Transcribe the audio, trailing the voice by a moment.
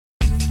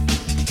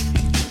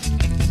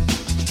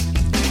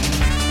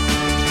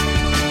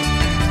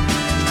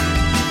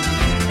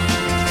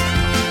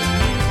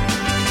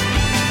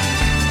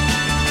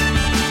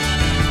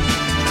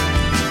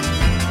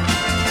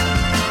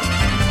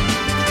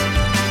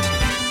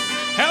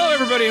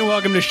everybody, and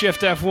welcome to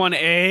Shift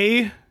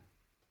F1A.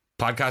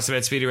 Podcast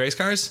about speedy race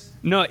cars?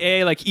 No,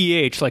 A like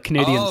EH, like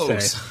Canadians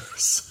say.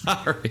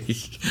 Sorry.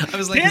 I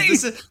was like,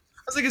 is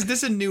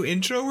this a new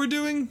intro we're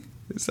doing?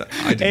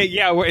 Hey,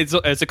 yeah, it's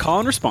a call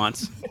and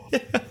response.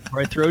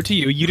 Where I throw it to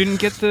you. You didn't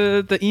get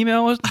the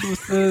email with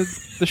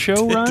the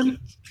show run?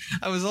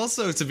 I was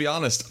also, to be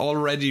honest,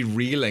 already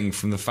reeling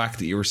from the fact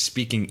that you were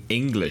speaking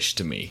English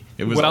to me.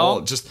 It was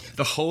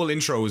the whole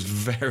intro was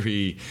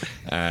very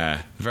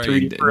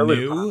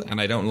new, and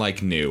I don't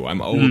like new.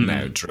 I'm old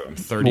now, Drew. I'm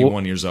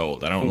 31 years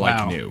old. I don't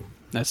like new.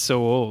 That's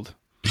so old.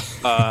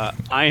 I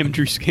am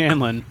Drew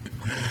Scanlon.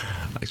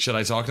 Should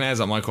I talk now? Is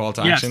that my call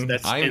to action?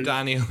 Yes, I am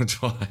Danny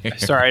O'Dwyer.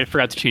 Sorry, I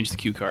forgot to change the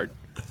cue card.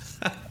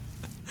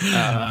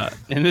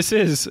 And this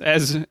is,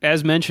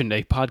 as mentioned,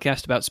 a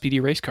podcast about speedy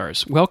race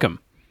cars. Welcome.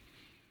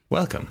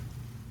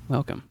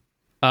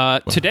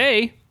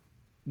 Today,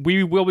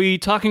 we will be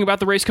talking about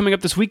the race coming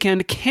up this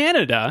weekend,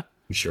 Canada.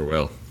 We sure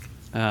will.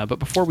 But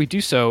before we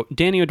do so,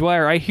 Danny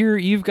O'Dwyer, I hear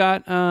you've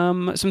got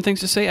some things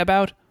to say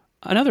about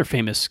another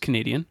famous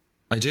Canadian.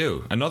 I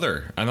do.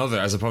 Another,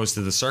 as opposed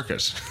to the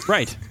circuit.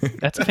 Right.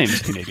 That's a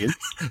famous Canadian.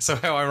 So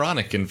how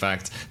ironic, in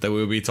fact, that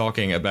we'll be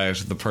talking about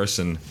the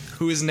person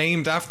who is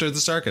named after the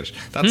circuit.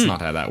 That's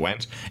not how that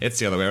went. It's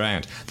the other way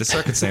around. The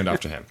circuit's named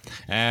after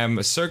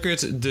him.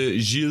 Circuit de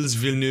Gilles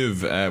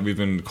Villeneuve. We've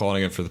been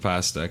calling it for the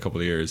past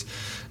couple of years.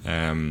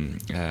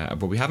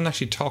 But we haven't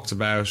actually talked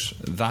about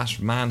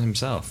that man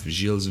himself,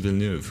 Gilles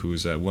Villeneuve,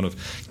 who's one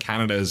of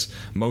Canada's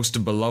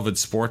most beloved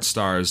sports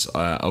stars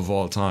of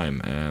all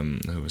time,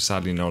 who is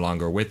sadly no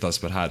longer with us,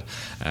 but had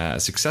a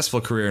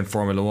successful career in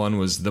Formula One,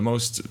 was the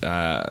most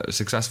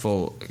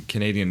successful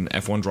Canadian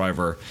F1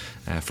 driver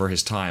for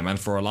his time and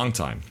for a long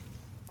time.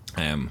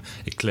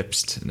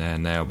 Eclipsed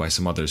now by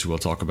some others who we'll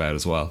talk about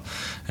as well.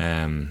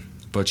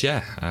 But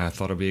yeah, I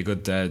thought it'd be a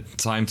good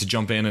time to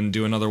jump in and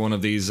do another one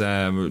of these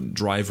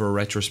driver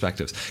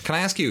retrospectives. Can I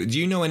ask you, do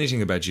you know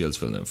anything about Gilles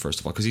Villeneuve, first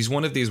of all? Because he's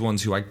one of these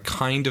ones who I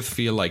kind of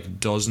feel like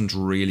doesn't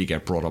really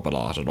get brought up a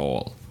lot at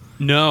all.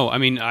 No, I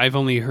mean, I've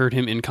only heard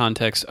him in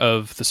context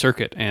of the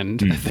circuit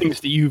and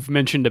things that you've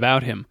mentioned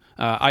about him.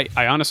 I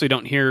honestly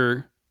don't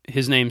hear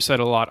his name said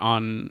a lot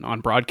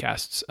on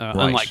broadcasts, right.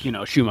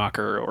 Unlike,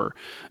 Schumacher or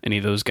any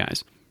of those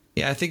guys.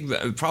 Yeah, I think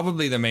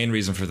probably the main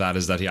reason for that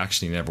is that he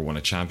actually never won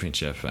a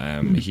championship.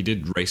 He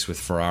did race with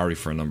Ferrari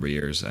for a number of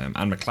years, and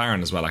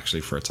McLaren as well,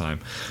 actually, for a time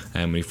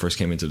when he first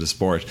came into the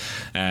sport.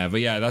 But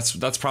yeah,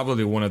 that's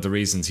probably one of the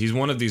reasons. He's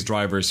one of these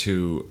drivers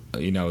who,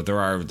 there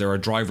are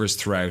drivers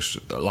throughout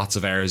lots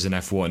of eras in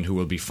F1 who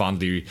will be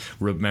fondly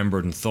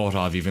remembered and thought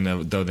of, even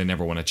though they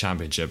never won a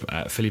championship.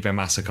 Felipe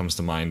Massa comes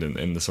to mind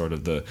in the sort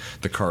of the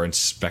current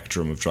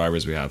spectrum of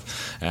drivers we have.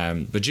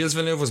 But Gilles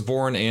Villeneuve was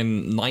born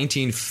in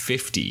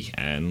 1950,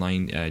 and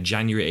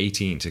January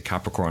 18 to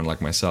Capricorn,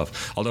 like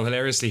myself. Although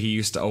hilariously, he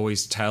used to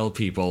always tell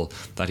people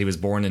that he was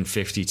born in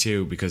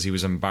 52 because he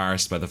was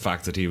embarrassed by the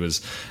fact that he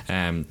was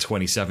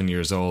 27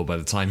 years old by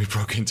the time he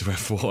broke into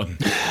F1.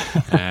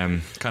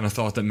 Kind of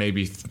thought that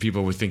maybe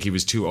people would think he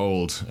was too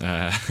old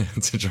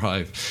to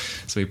drive,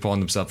 so he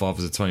pawned himself off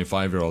as a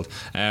 25-year-old.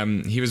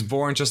 He was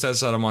born just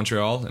outside of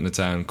Montreal in a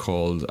town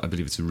called, I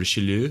believe it's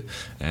Richelieu.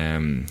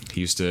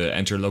 He used to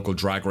enter local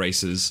drag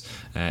races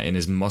in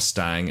his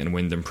Mustang and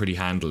win them pretty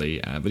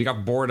handily. But he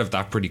got bored of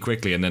that pretty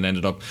quickly and then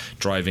ended up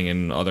driving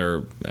in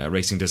other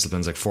racing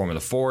disciplines like Formula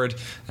Ford.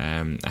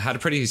 Had a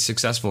pretty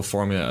successful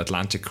Formula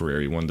Atlantic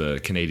career. He won the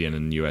Canadian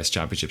and US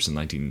championships in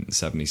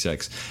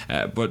 1976.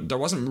 But there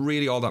wasn't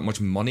really all that much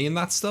money in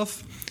that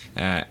stuff.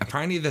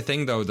 Apparently the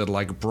thing, though,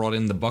 that brought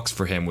in the bucks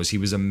for him was he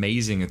was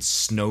amazing at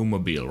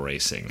snowmobile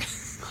racing.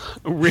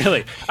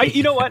 Really?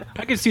 You know what?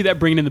 I can see that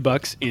bringing in the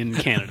bucks in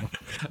Canada.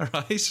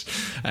 Right.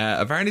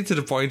 Apparently to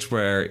the point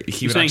where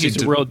he was saying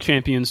he's a world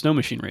champion snow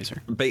machine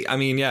racer. I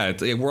mean, yeah,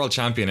 a world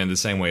champion in the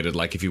same way that,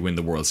 if you win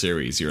the World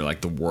Series, you're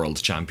like the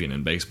world champion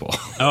in baseball.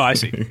 Oh, I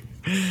see.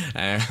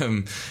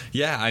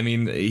 Yeah, I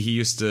mean, he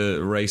used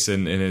to race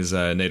in his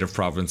native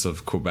province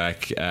of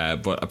Quebec,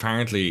 but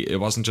apparently it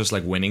wasn't just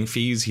winning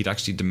fees. He'd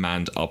actually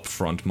demand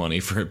upfront money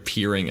for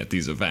appearing at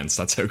these events.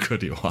 That's how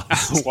good he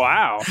was.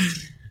 Wow.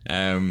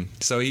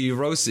 So he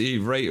raced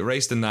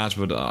in that,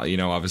 but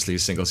obviously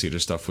single-seater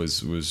stuff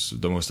was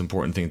the most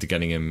important thing to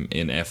getting him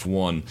in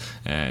F1,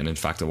 and in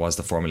fact it was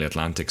the Formula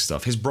Atlantic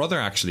stuff. His brother,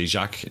 actually,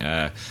 Jacques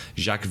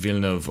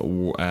Villeneuve,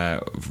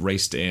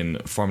 raced in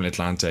Formula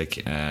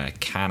Atlantic,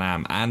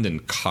 Can-Am, and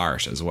in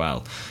kart as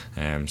well.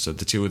 So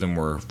the two of them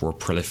were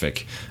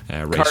prolific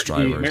race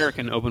drivers. The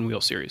American Open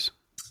Wheel Series,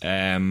 or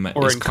in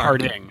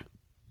karting.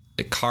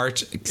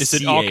 Kart. Is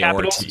it all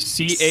capitals?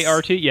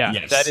 C-A-R-T? Yeah,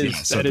 yes,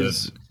 that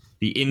is.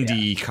 The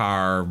Indy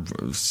car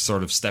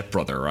sort of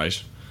stepbrother,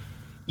 right?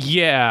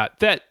 Yeah,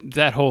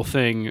 that whole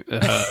thing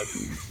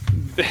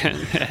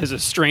has a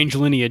strange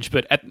lineage.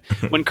 But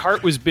when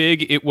kart was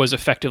big, it was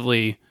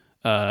effectively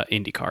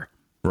IndyCar.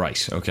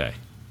 Right. Okay.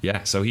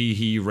 Yeah. So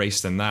he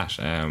raced in that,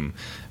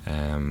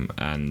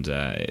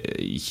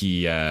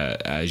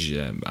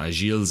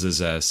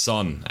 Gilles'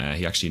 son,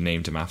 he actually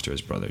named him after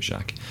his brother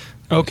Jacques.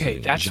 Okay,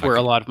 that's Jacques. Where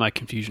a lot of my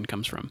confusion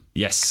comes from.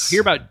 Yes. I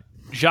hear about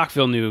Jacques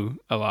Villeneuve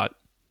a lot.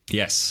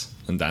 Yes,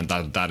 and then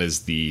that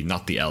is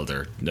not the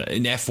elder.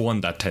 In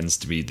F1, that tends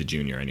to be the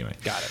junior anyway.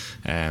 Got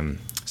it.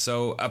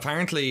 So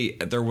apparently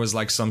there was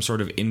like some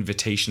sort of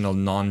invitational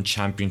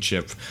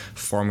non-championship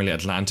Formula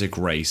Atlantic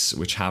race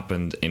which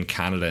happened in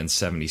Canada in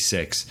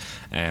 '76,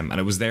 and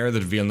it was there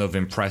that Villeneuve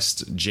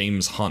impressed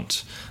James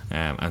Hunt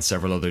and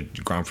several other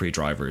Grand Prix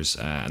drivers,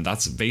 and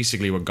that's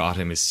basically what got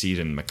him his seat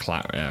in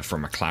for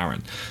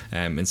McLaren.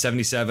 In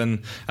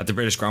 '77 at the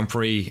British Grand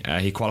Prix,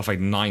 he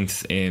qualified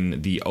ninth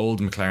in the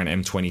old McLaren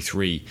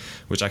M23,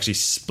 which actually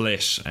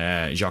split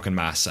Jochen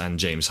Mass and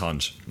James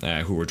Hunt,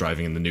 who were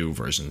driving in the new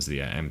versions, the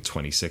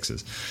M26s.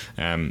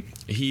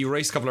 He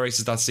raced a couple of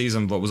races that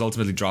season, but was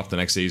ultimately dropped the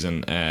next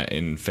season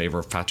in favour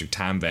of Patrick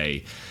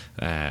Tambay,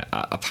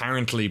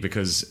 apparently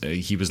because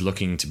he was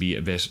looking to be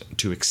a bit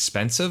too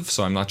expensive.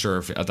 So I'm not sure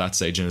if at that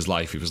stage in his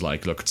life he was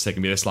like, look, it's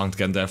taking me this long to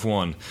get into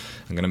F1, I'm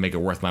going to make it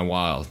worth my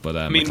while. But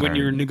I mean, when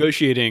you're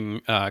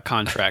negotiating a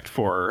contract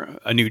for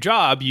a new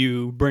job,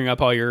 you bring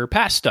up all your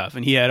past stuff,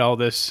 and he had all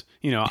this.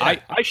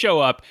 I show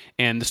up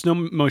and the snow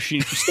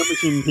machine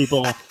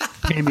people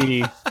pay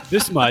me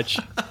this much.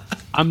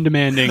 I'm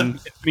demanding.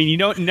 I mean, you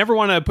never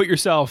want to put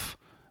yourself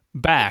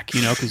back,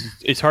 because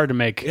it's hard to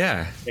make.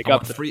 Yeah,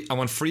 I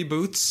want free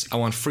boots. I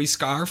want free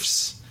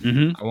scarves.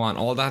 I want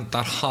all that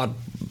hot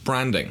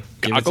branding.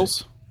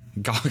 Goggles.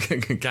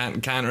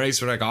 Can't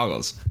race without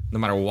goggles, no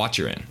matter what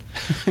you're in.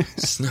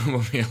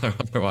 Snowmobile or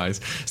otherwise.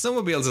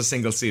 Snowmobile's a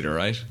single seater,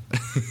 right?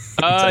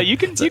 You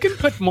can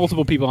put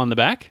multiple people on the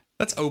back.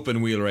 That's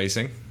open wheel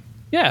racing.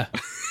 Yeah.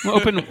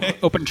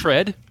 Open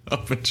tread.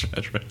 Open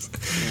tread racing.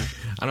 Yeah.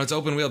 And it's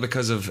open wheel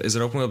because is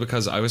it open wheel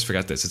because I always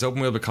forget this. It's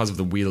open wheel because of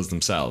the wheels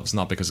themselves,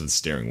 not because of the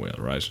steering wheel,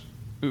 right?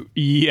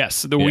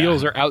 Yes, the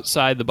wheels are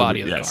outside the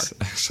body of the car.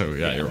 So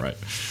you're right.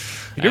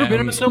 Have you ever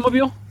been in a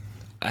snowmobile?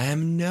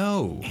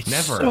 No,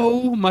 never.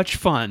 So much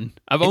fun.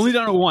 I've only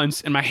done it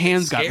once, and my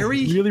hands got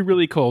really,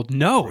 really cold.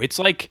 No, it's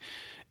like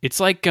Is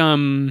it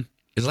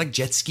like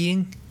jet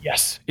skiing?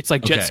 Yes, it's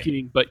like jet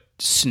skiing, but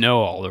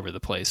snow all over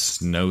the place.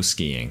 Snow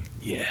skiing.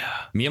 Yeah.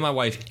 Me and my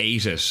wife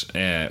ate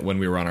it when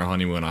we were on our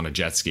honeymoon on a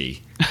jet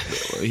ski.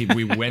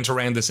 We went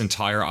around this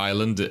entire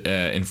island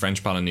in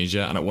French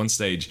Polynesia, and at one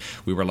stage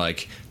we were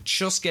like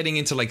just getting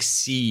into like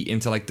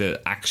the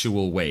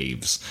actual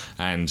waves,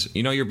 and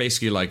you're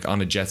basically like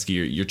on a jet ski,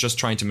 you're just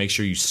trying to make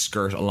sure you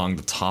skirt along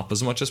the top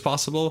as much as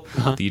possible,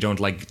 that you don't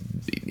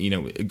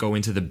go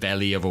into the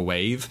belly of a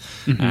wave.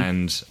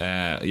 And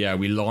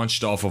we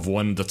launched off of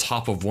the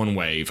top of one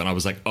wave, and I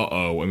was like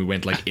and we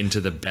went like into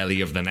the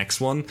belly of the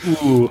next one.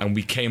 Ooh. And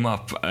we came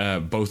up,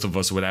 both of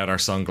us, without our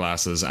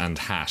sunglasses and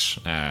hat.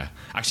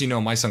 Actually,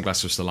 no, my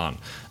sunglasses are still on.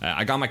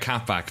 I got my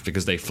cap back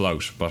because they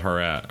float, but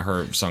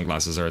her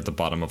sunglasses are at the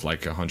bottom of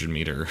like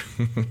 100-meter.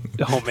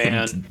 Oh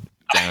man,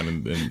 down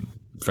in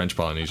French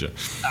Polynesia.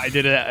 I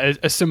did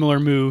a similar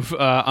move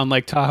on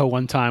Lake Tahoe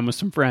one time with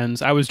some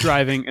friends. I was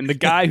driving, and the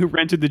guy who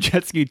rented the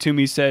jet ski to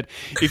me said,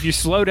 "If you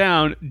slow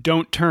down,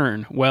 don't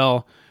turn."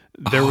 Well,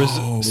 there was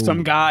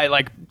some guy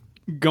like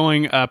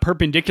going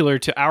perpendicular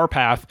to our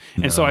path,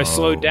 and so I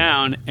slowed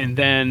down, and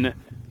then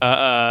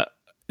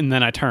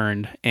I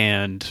turned,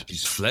 and you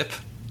just flip.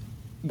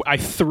 I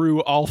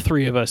threw all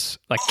three of us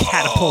like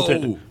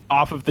catapulted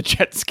off of the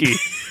jet ski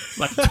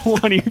like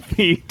 20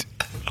 feet.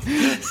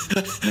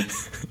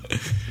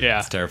 Yeah,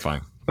 it's terrifying.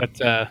 But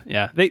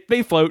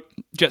they float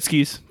jet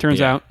skis.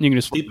 Turns out you can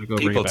just flip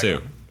people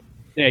too.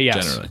 Yeah,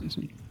 yes.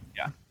 Generally.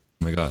 Yeah. Oh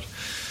my god.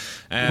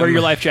 What are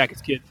your life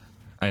jackets, kid?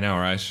 I know,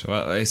 right?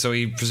 Well, so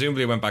he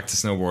presumably went back to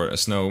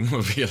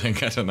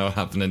snowmobiling. I don't know what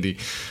happened in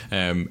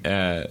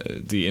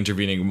the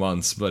intervening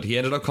months, but he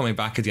ended up coming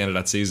back at the end of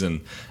that season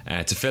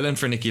to fill in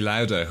for Niki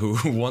Lauda, who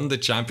won the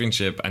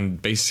championship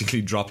and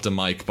basically dropped the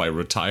mic by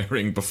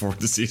retiring before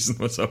the season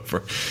was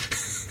over.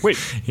 Wait,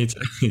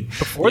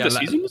 before the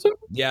season was over?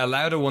 Yeah,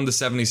 Lauda won the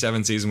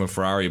 77 season with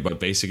Ferrari, but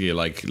basically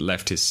like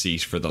left his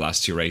seat for the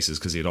last two races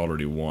because he had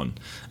already won.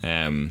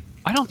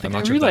 I don't think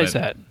I realized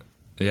that.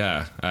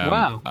 Yeah.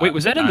 Wow. Wait,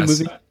 was that in the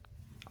movie?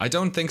 I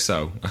don't think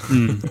so.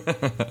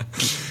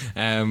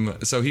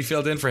 So he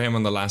filled in for him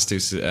on the last two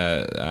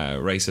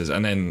races,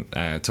 and then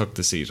took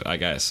the seat, I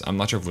guess. I'm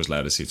not sure if it was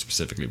Lauda's seat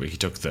specifically, but he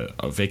took the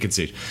vacant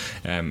seat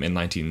in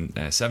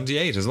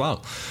 1978 as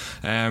well.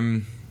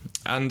 That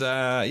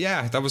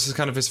was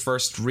kind of his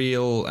first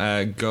real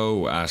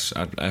go at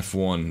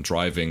F1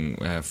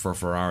 driving for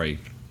Ferrari.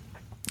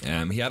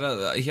 He had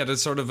a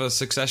sort of a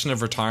succession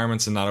of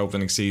retirements in that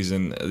opening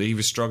season. He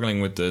was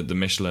struggling with the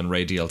Michelin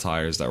radial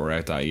tyres that were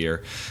out that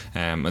year,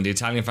 and the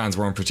Italian fans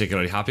weren't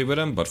particularly happy with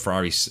him, but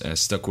Ferrari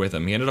stuck with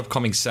him. He ended up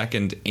coming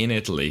second in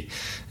Italy,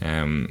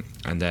 and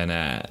then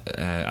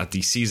at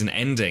the season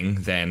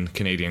ending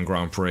Canadian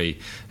Grand Prix,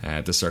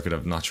 the circuit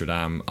of Notre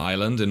Dame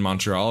Island in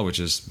Montreal, which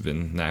has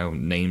been now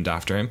named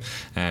after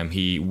him,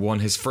 he won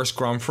his first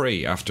Grand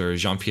Prix after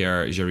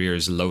Jean-Pierre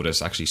Jarire's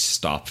Lotus actually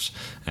stopped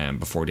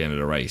before the end of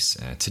the race.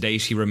 To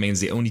date, he remains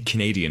the only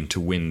Canadian to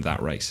win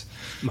that race.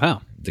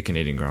 Wow. the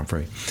Canadian Grand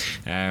Prix.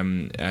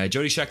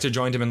 Jody Scheckter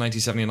joined him in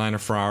 1979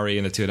 at Ferrari,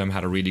 and the two of them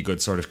had a really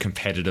good sort of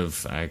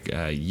competitive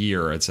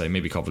year, I'd say,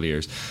 maybe a couple of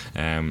years.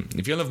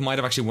 Villeneuve might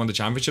have actually won the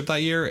championship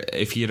that year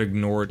if he had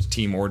ignored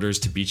team orders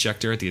to beat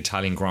Scheckter at the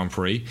Italian Grand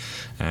Prix.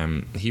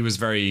 He was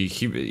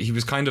he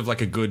was kind of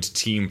like a good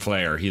team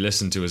player. He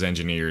listened to his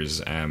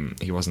engineers.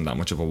 He wasn't that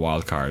much of a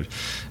wild card,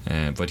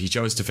 but he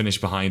chose to finish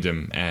behind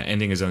him,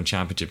 ending his own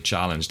championship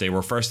challenge. They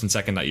were first and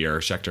second that year.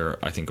 Scheckter,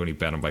 I think, only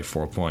bet him by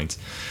 4 points.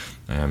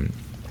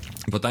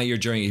 But that year,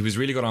 he was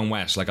really good on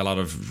wet, like a lot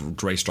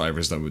of race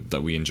drivers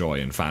that we enjoy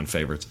and fan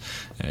favourites.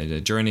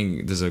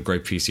 There's a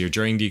great piece here.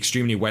 During the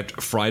extremely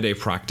wet Friday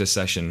practice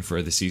session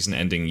for the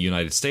season-ending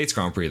United States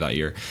Grand Prix that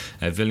year,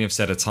 Villeneuve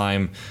set a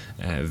time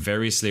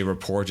variously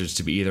reported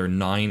to be either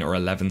 9 or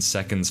 11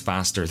 seconds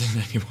faster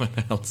than anyone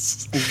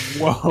else.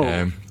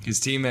 Whoa. His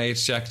teammate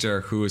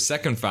Scheckter, who was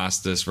second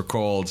fastest,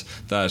 recalled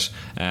that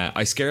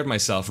I scared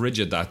myself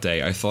rigid that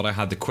day. I thought I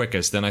had the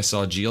quickest. Then I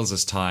saw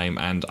Gilles' time,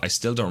 and I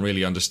still don't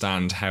really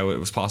understand how it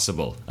was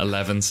possible.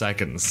 11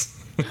 seconds.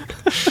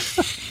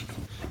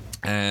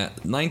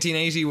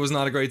 1980 was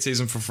not a great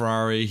season for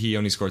Ferrari. He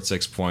only scored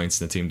 6 points.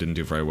 The team didn't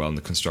do very well in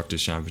the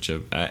Constructors'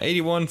 Championship.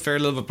 81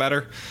 fared a little bit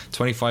better,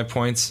 25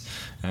 points.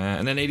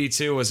 And then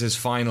 82 was his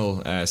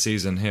final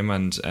season. Him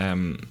and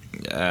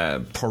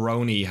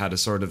Peroni had a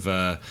sort of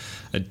a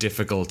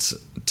difficult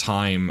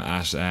time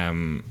at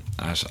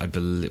I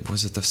believe,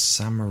 was it the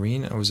San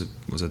Marino or was it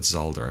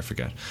Zolder? I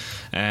forget.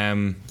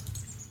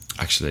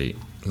 Actually,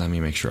 let me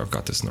make sure I've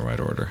got this in the right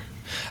order.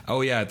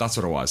 Oh yeah, that's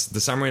what it was. The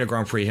San Marino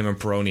Grand Prix, him and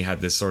Peroni had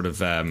this sort of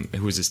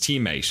who was his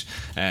teammate.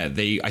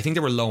 I think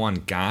they were low on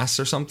gas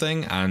or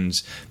something,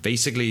 and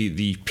basically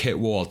the pit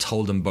wall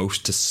told them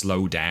both to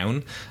slow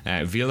down.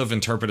 Villeneuve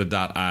interpreted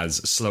that as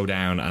slow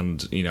down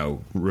and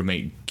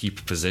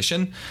keep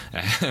position.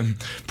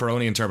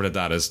 Peroni interpreted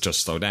that as just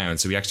slow down,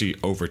 so he actually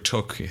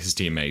overtook his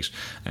teammate.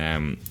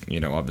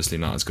 Obviously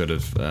not as good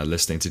of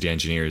listening to the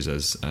engineers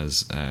as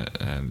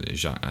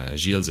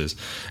Gilles is.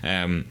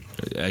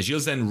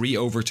 Gilles then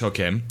re-overtook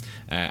him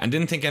and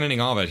didn't think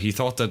anything of it. He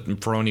thought that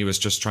Peroni was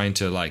just trying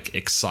to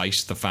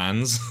excite the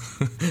fans,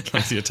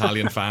 like the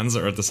Italian fans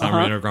that are at the San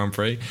Marino Grand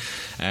Prix.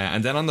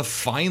 And then on the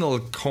final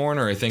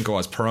corner, I think it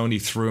was,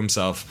 Peroni threw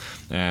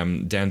himself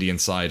down the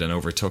inside and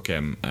overtook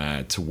him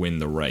to win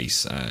the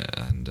race.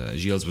 And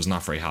Gilles was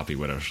not very happy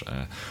with it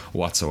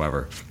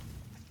whatsoever.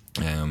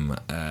 Then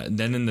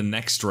in the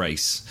next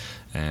race,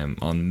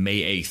 on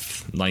May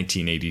 8th,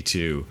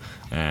 1982,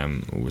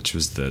 which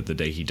was the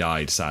day he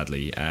died,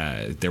 sadly,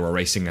 they were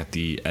racing at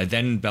the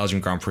then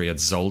Belgian Grand Prix at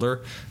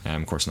Zolder.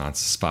 Of course not,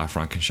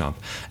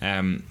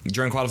 Spa-Francorchamps.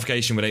 During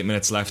qualification, with 8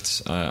 minutes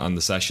left on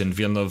the session,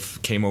 Villeneuve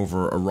came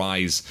over a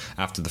rise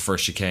after the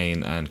first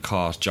chicane and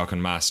caught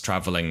Jochen Mass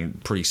travelling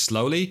pretty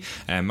slowly.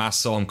 Mass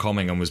saw him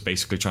coming and was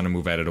basically trying to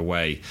move out of the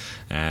way,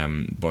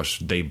 but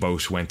they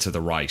both went to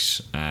the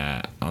right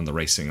on the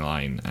racing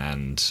line,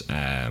 and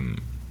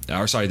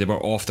they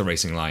were off the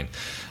racing line,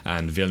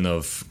 and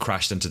Villeneuve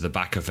crashed into the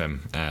back of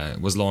him,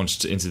 was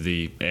launched into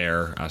the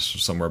air at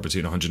somewhere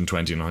between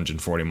 120 and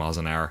 140 miles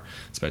an hour.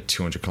 It's about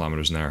 200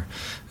 kilometers an hour.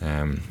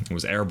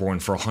 Was airborne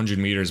for 100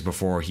 meters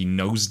before he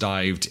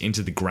nosedived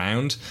into the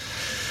ground.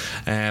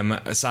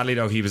 Sadly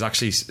though, he was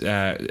actually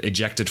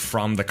ejected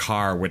from the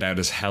car without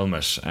his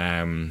helmet,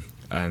 and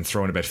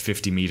thrown about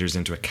 50 meters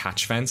into a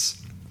catch fence.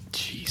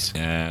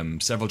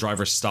 Jeez. Several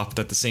drivers stopped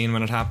at the scene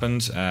when it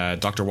happened.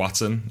 Dr.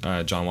 Watson,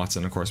 John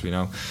Watson, of course we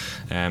know,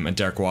 and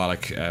Derek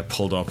Wallach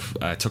pulled up,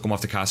 took him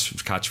off the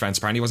catch fence.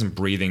 Apparently he wasn't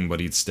breathing, but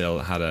he'd still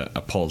had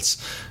a pulse.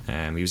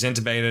 He was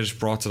intubated,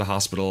 brought to the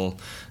hospital.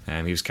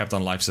 He was kept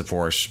on life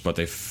support, but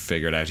they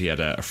figured out he had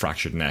a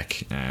fractured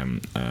neck,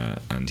 and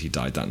he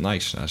died that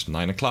night at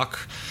 9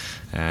 o'clock.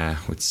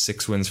 With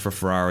 6 wins for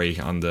Ferrari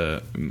on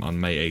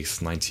May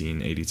 8th,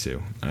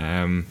 1982.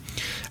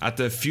 At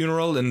the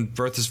funeral in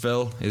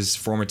Berthelsville, his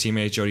former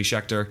teammate Jody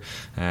Scheckter,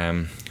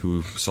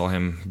 who saw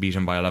him beat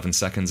him by 11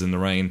 seconds in the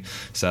rain,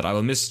 said, "I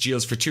will miss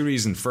Gilles for 2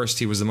 reasons. First,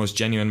 he was the most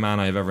genuine man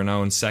I have ever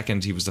known.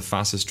 Second, he was the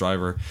fastest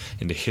driver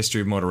in the history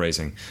of motor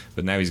racing.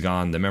 But now he's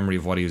gone. The memory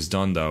of what he has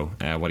done, though,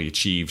 what he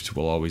achieved,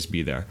 will always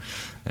be there."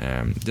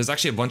 There's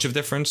actually a bunch of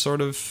different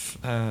sort of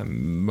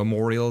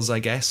memorials, I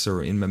guess,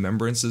 or in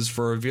remembrances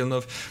for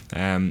Villeneuve,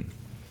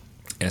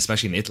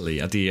 especially in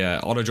Italy. At the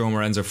Autodromo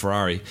Lorenzo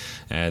Ferrari,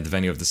 the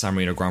venue of the San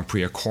Marino Grand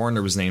Prix, a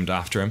corner was named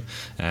after him,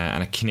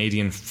 and a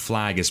Canadian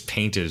flag is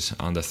painted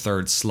on the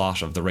third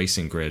slot of the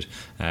racing grid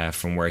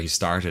from where he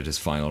started his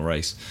final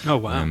race. Oh,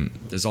 wow.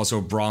 There's also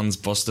a bronze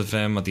bust of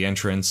him at the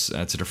entrance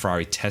to the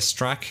Ferrari test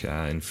track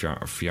in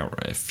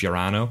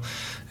Fiorano.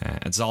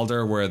 At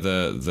Zolder, where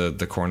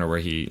the corner where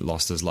he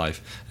lost his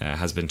life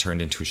has been turned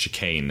into a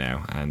chicane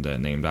now and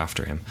named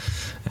after him.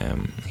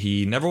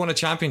 He never won a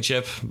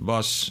championship,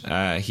 but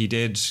he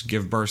did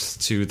give birth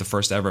to the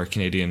first ever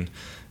Canadian.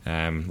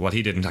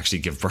 He didn't actually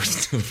give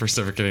birth to the first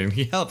ever Canadian.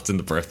 He helped in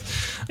the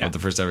birth of the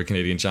first ever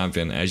Canadian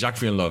champion. Jacques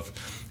Villeneuve,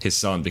 his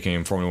son,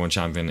 became Formula 1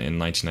 champion in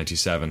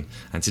 1997,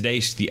 and to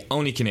date the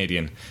only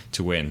Canadian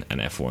to win an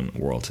F1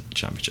 World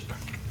Championship.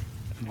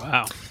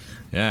 Wow.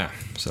 Yeah,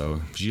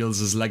 so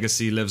Gilles'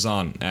 legacy lives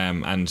on,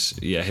 and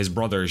yeah, his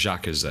brother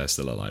Jacques is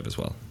still alive as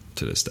well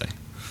to this day.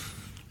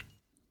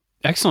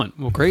 Excellent.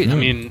 Well, great. I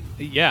mean,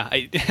 yeah,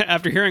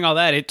 after hearing all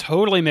that, it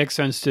totally makes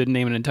sense to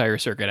name an entire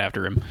circuit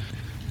after him.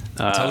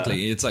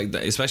 Totally. It's like,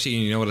 especially,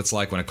 you know what it's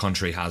like when a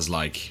country has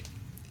like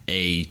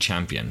a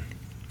champion.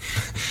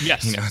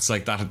 Yes. You know, it's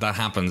like that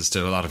happens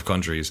to a lot of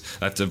countries.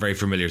 That's a very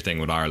familiar thing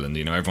with Ireland.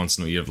 You know, every once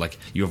in a while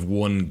you have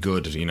one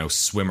good, you know,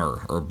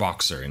 swimmer or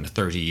boxer in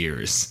 30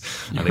 years,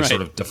 and they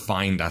sort of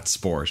define that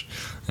sport.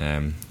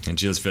 And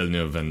Gilles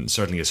Villeneuve, and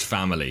certainly his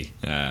family,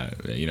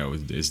 you know,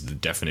 is the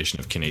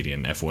definition of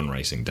Canadian F1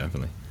 racing,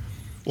 definitely.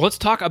 Well, let's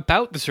talk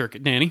about the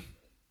circuit, Danny.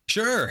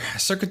 Sure,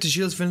 Circuit de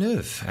Gilles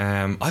Villeneuve.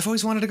 I've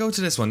always wanted to go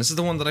to this one. This is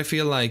the one that I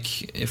feel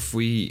like if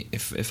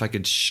I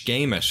could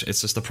game it,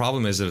 it's just the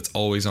problem is that it's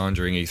always on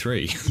during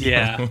E3.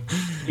 Yeah,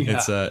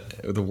 It's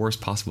the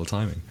worst possible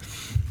timing.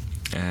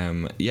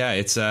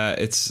 It's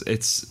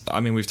I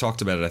mean, we've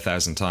talked about it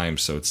 1,000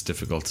 times, so it's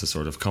difficult to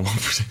sort of come up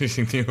with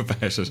anything new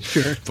about it.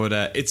 Sure.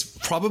 But it's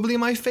probably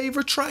my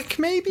favorite track,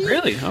 maybe.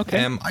 Really?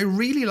 Okay. I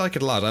really like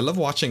it a lot. I love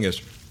watching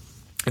it.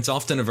 It's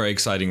often a very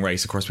exciting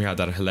race. Of course, we had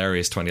that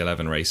hilarious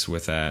 2011 race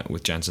with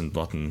Jenson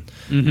Button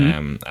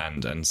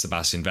and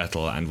Sebastian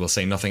Vettel, and we'll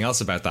say nothing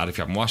else about that. If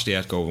you haven't watched it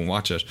yet, go and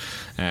watch it.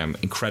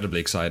 Incredibly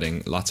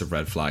exciting, lots of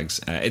red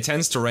flags. It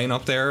tends to rain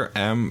up there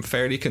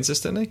fairly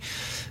consistently,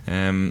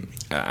 and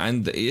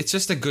it's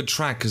just a good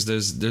track because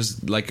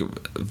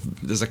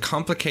there's a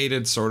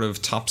complicated sort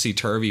of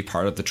topsy-turvy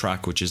part of the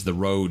track, which is the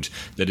road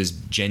that is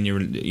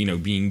genuinely, you know,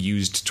 being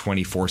used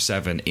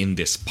 24/7 in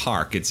this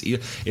park.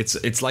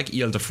 It's like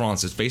Ile de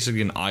France. It's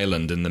basically an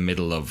island in the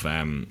middle of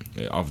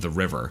the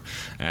river,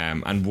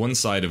 and one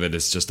side of it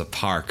is just a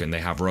park, and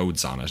they have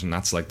roads on it, and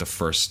that's like the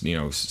first, you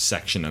know,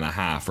 section and a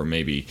half, or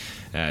maybe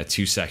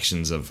 2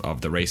 sections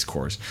of the race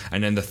course,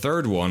 and then the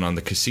third one on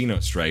the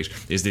Casino Straight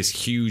is this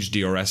huge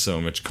DRS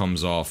zone which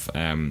comes off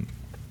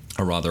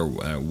a rather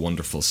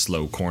wonderful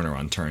slow corner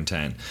on turn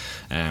 10,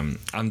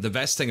 and the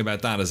best thing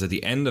about that is at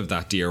the end of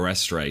that DRS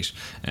straight,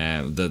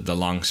 the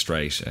long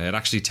straight, it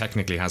actually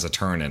technically has a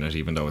turn in it,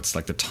 even though it's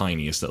like the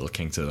tiniest little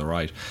kink to the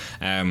right.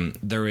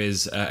 There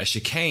is a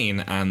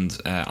chicane, and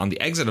on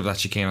the exit of that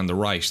chicane on the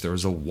right there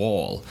is a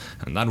wall,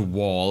 and that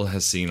wall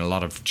has seen a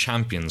lot of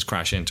champions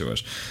crash into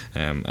it,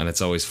 and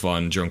it's always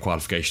fun during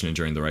qualification and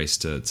during the race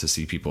to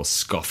see people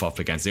scuff up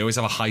against. They always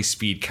have a high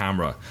speed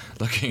camera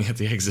looking at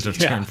the exit of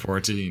turn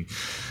 14.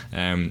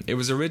 It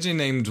was originally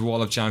named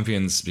Wall of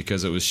Champions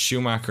because it was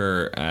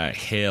Schumacher,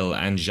 Hill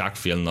and Jacques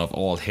Villeneuve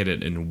all hit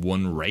it in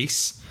one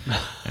race.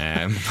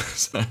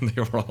 So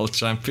they were all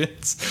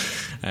champions.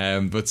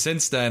 But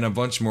since then, a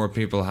bunch more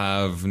people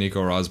have.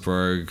 Nico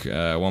Rosberg,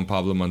 Juan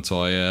Pablo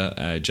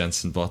Montoya,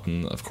 Jenson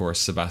Button, of course,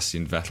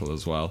 Sebastian Vettel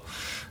as well.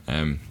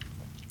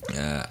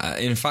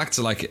 In fact,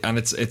 like, and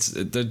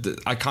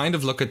I kind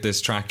of look at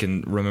this track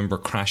and remember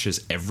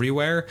crashes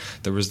everywhere.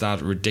 There was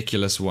that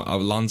ridiculous one,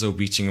 Alonso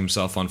beaching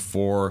himself on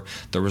 4.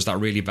 There was that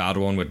really bad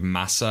one with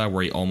Massa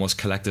where he almost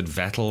collected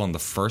Vettel on the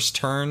first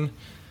turn.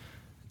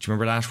 Do you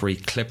remember that, where he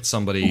clipped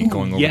somebody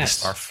going over the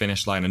start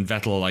finish line, and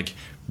Vettel like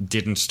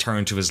didn't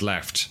turn to his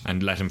left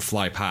and let him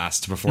fly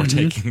past before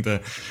taking the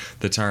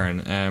turn.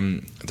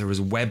 There was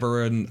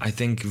Webber and I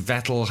think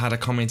Vettel had it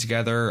coming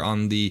together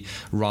on the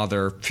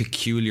rather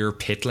peculiar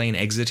pit lane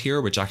exit here,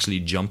 which actually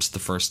jumps the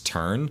first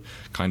turn,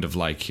 kind of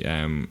like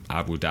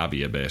Abu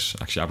Dhabi a bit.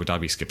 Actually, Abu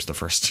Dhabi skips the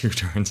first 2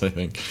 turns, I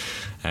think,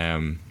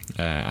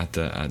 at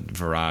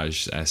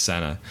Virage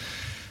Senna.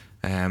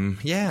 Robert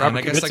and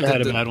I guess Kubica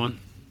had a bad one.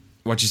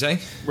 What'd you say?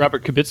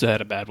 Robert Kubica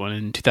had a bad one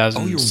in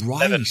 2000. Oh, you're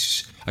right.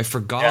 I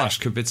forgot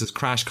Kubica's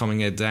crash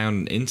coming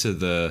down into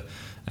the.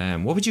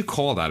 What would you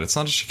call that? It's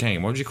not a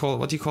chicane. What do you call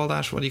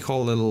that? What do you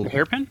call a little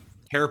hairpin?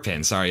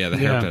 Hairpin. Sorry, the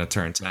hairpin at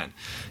turn 10.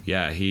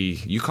 Yeah,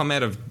 you come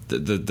out of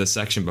the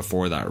section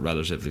before that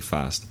relatively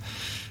fast.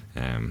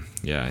 And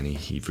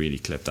he really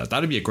clipped that.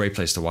 That'd be a great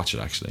place to watch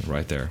it, actually,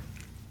 right there.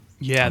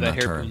 Yeah, that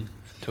hairpin. Turn.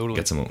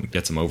 Totally.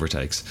 Get some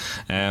overtakes.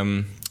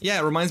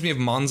 It reminds me of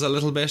Monza a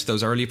little bit,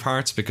 those early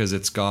parts, because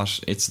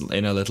it's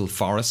in a little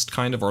forest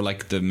kind of, or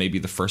like maybe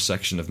the first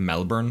section of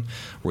Melbourne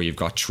where you've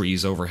got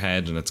trees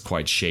overhead and it's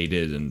quite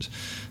shaded, and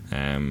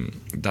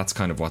that's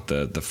kind of what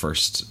the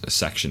first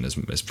section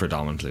is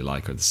predominantly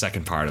like, or the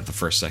second part of the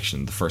first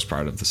section, the first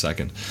part of the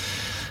second.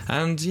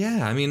 And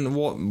I mean,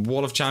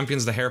 Wall of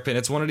Champions, the hairpin,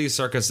 it's one of these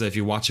circuits that if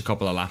you watch a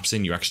couple of laps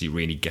in, you actually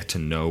really get to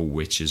know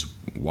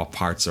what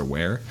parts are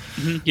where.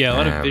 Mm-hmm. Yeah, a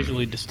lot of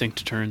visually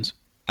distinct turns.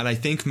 And I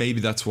think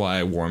maybe that's why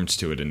I warmed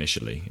to it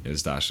initially,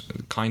 is that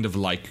kind of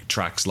like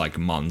tracks like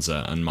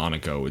Monza and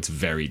Monaco, it's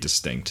very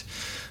distinct.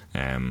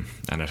 And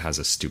it has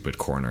a stupid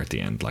corner at the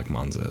end like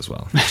Monza as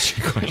well, which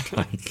I quite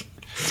like.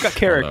 It's got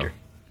character.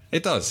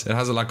 It does. It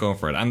has a lot going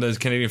for it. And the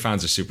Canadian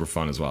fans are super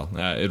fun as well.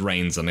 It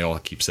rains and they all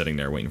keep sitting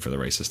there waiting for the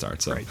race to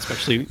start. So. Right,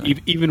 especially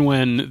even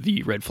when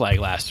the red flag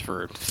lasts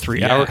for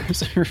 3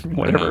 hours or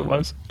whatever it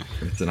was.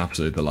 It's an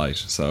absolute delight.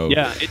 So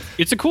yeah,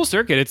 it's a cool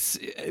circuit. It's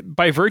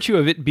by virtue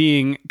of it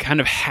being kind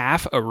of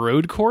half a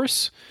road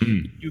course,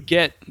 you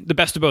get the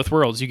best of both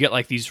worlds. You get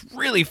like these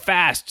really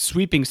fast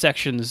sweeping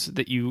sections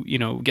that you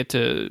get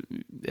to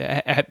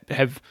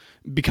have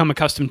become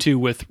accustomed to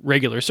with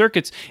regular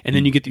circuits, and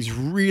then you get these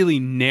really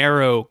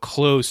narrow,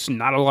 close,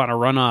 not a lot of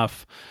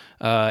runoff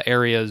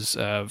areas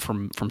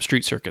from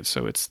street circuits.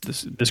 So it's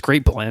this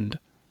great blend.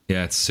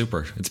 Yeah, it's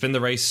super. It's been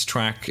the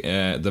racetrack,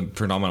 the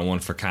predominant one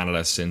for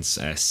Canada since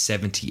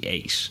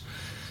 '78.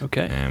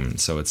 Okay.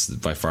 So it's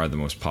by far the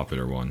most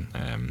popular one.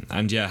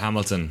 And yeah,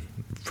 Hamilton,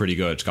 pretty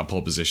good. Got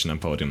pole position and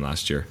podium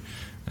last year.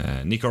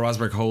 Nico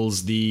Rosberg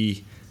holds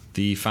the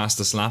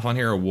fastest lap on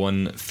here,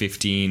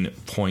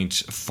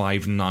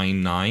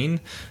 1:15.599,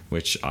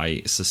 which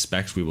I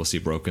suspect we will see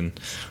broken.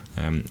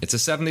 It's a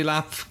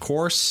 70-lap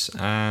course,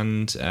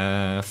 and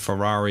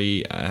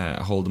Ferrari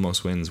hold the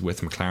most wins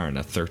with McLaren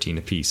at 13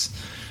 apiece.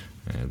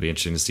 It'll be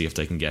interesting to see if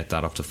they can get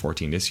that up to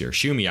 14 this year.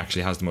 Schumi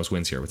actually has the most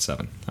wins here with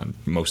 7, and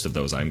most of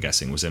those, I'm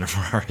guessing, was in a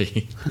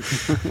Ferrari.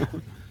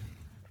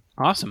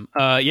 Awesome.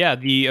 Yeah,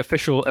 the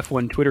official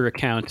F1 Twitter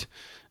account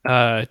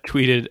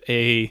tweeted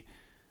a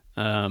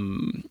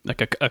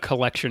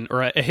collection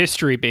or a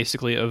history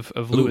basically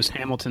of Lewis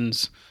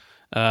Hamilton's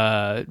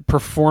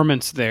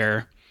performance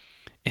there,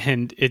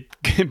 and it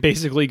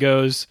basically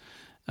goes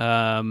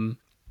let me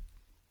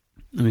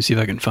see if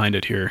I can find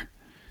it here.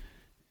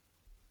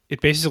 It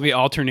basically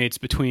alternates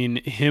between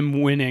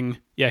him winning,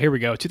 here we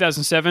go,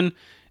 2007,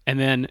 and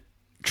then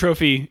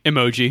trophy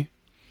emoji,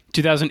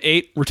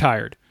 2008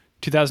 retired,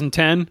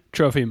 2010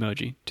 trophy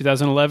emoji,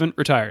 2011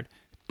 retired,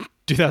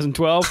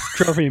 2012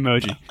 trophy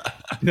emoji,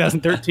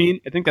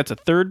 2013 I think that's a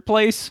third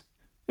place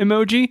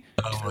emoji,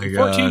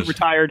 2014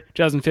 retired,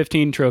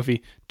 2015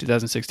 trophy,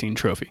 2016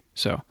 trophy.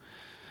 So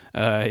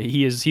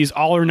he's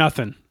all or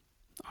nothing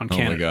on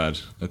Canada. Oh my god,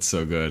 that's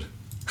so good.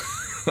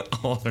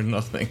 All or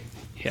nothing.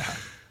 Yeah.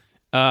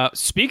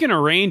 Speaking of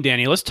rain,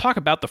 Danny, let's talk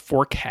about the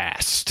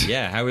forecast.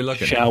 Yeah, how are we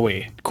looking? Shall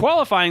we?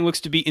 Qualifying looks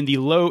to be in the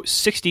low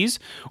 60s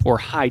or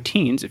high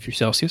teens if you're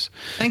Celsius.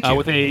 Thank you.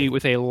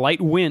 With a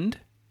light wind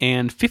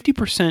and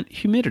 50%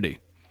 humidity.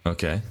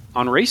 Okay.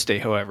 On race day,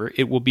 however,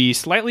 it will be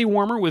slightly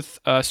warmer with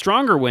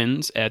stronger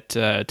winds at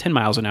 10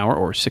 miles an hour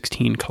or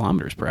 16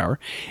 kilometers per hour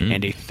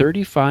and a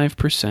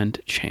 35%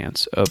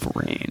 chance of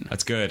rain.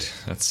 That's good.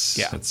 That's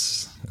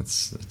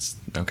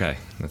okay.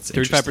 That's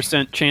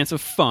 35% chance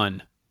of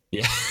fun.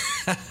 Yeah,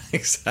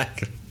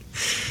 exactly.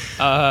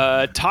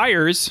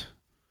 Tires,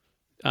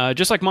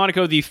 just like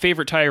Monaco, the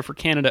favorite tire for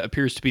Canada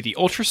appears to be the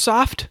Ultra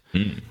Soft.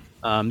 The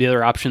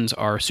other options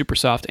are Super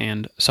Soft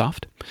and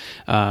Soft.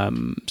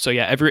 So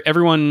yeah,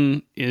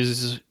 everyone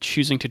is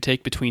choosing to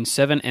take between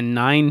 7 and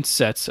 9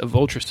 sets of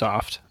Ultra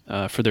Soft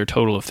for their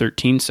total of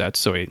 13 sets,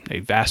 so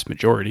a vast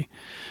majority.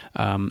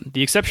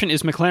 The exception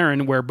is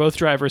McLaren, where both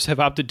drivers have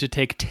opted to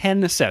take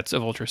 10 sets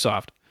of Ultra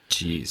Soft.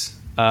 Jeez.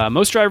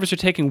 Most drivers are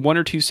taking 1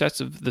 or 2 sets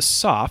of the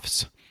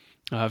softs,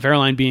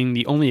 Verline being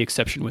the only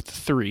exception with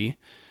 3.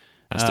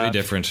 That's 3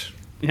 different.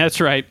 That's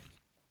right.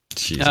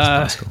 Jesus,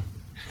 Pascal.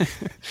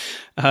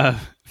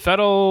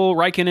 Vettel,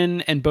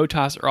 Raikkonen, and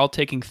Bottas are all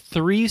taking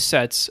 3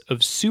 sets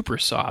of super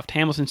soft.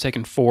 Hamilton's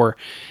taking 4,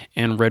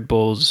 and Red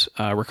Bull's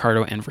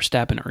Ricciardo and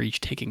Verstappen are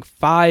each taking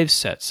 5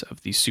 sets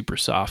of these super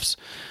softs,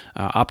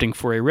 opting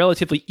for a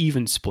relatively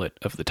even split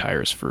of the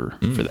tires for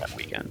that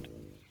weekend.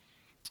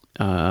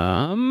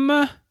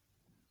 Let's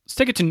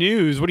take it to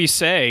news. What do you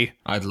say?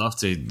 I'd love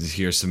to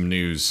hear some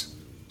news.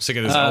 Sick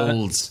of this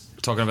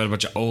talking about a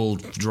bunch of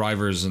old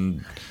drivers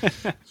and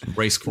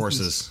race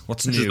courses.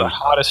 What's new? This is the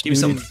hottest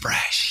news. news. Something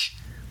fresh.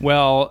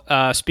 Well,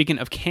 speaking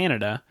of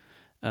Canada,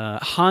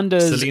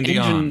 Honda's Celine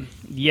engine... Dion.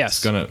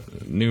 Yes.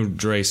 New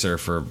racer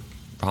for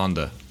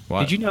Honda.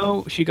 What? Did you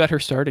know she got her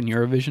start in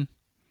Eurovision?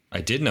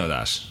 I did know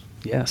that.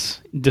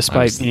 Yes.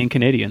 Despite being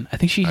Canadian. I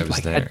think she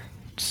was there.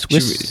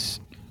 Swiss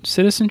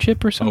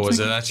citizenship or something. Oh, was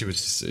it that? She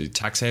was a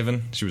tax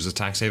haven? She was a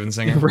tax haven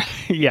singer?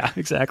 Right. Yeah,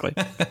 exactly.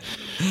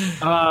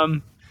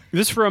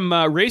 This from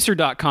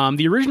Racer.com.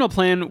 The original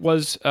plan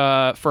was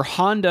for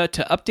Honda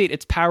to update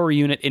its power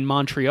unit in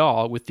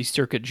Montreal with the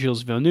circuit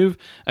Gilles Villeneuve,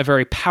 a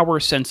very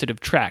power-sensitive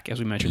track. As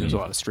we mentioned, there's a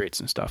lot of straights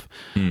and stuff.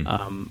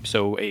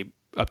 So a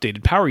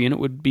updated power unit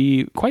would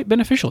be quite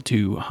beneficial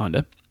to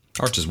Honda.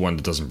 Or just one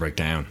that doesn't break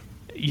down.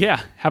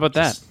 Yeah, how about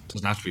that?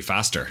 Doesn't have to be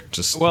faster.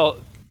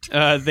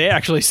 They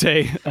actually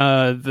say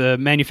the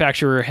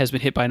manufacturer has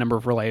been hit by a number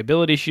of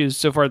reliability issues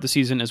so far this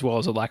season, as well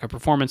as a lack of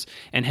performance.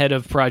 And head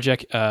of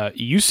project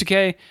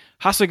Yusuke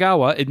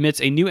Hasegawa admits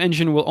a new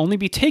engine will only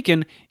be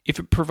taken if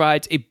it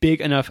provides a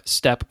big enough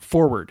step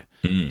forward.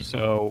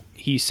 So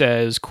he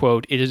says,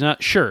 quote, "It is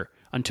not sure.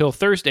 Until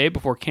Thursday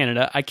before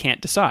Canada, I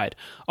can't decide.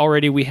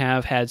 Already we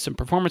have had some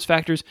performance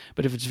factors,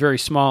 but if it's very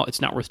small,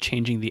 it's not worth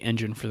changing the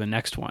engine for the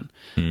next one.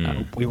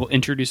 We will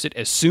introduce it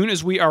as soon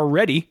as we are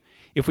ready.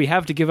 If we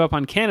have to give up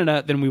on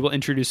Canada, then we will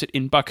introduce it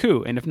in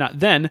Baku. And if not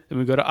then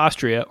we go to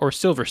Austria or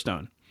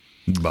Silverstone.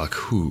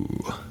 Baku.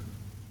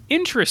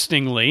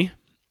 Interestingly,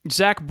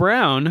 Zach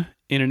Brown,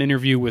 in an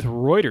interview with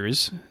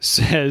Reuters,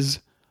 says,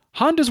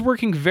 Honda's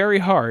working very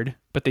hard,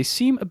 but they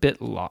seem a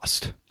bit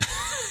lost.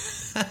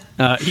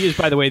 He is,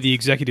 by the way, the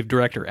executive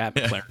director at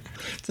McLaren.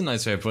 It's a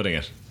nice way of putting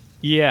it.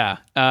 Yeah.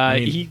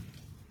 He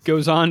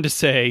goes on to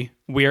say,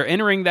 we are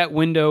entering that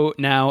window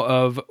now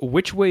of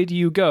which way do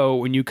you go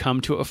when you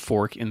come to a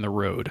fork in the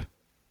road?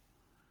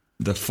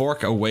 The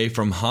fork away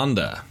from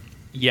Honda.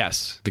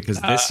 Yes. Because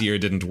this year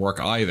didn't work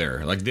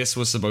either. Like, this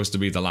was supposed to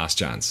be the last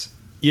chance.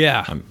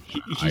 Yeah.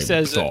 He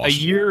says a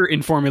year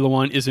in Formula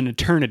One is an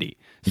eternity.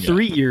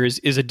 3 years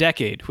is a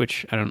decade,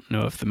 which I don't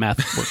know if the math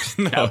works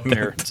out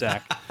there,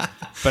 Zach.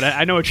 But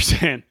I know what you're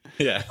saying.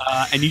 Yeah.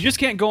 And you just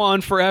can't go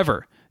on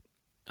forever.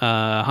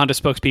 Honda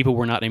spokespeople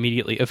were not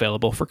immediately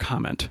available for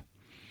comment.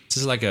 This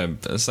is like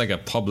a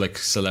public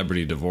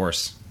celebrity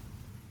divorce.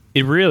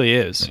 It really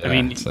is. Yeah,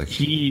 I mean,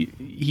 he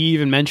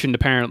even mentioned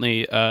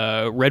apparently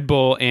Red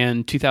Bull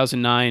and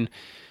 2009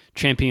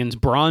 champions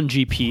Braun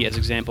GP as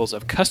examples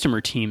of customer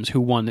teams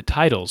who won the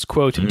titles.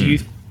 Quote,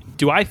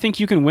 do I think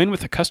you can win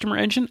with a customer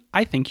engine?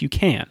 I think you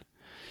can.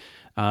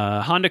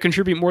 Honda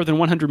contribute more than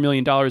 $100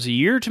 million a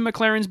year to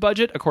McLaren's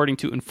budget, according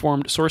to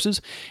informed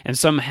sources, and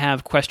some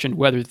have questioned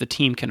whether the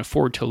team can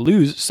afford to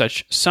lose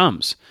such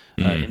sums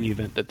in the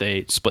event that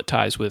they split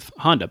ties with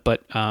Honda.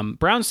 But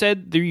Brown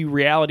said the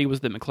reality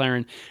was that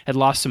McLaren had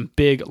lost some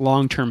big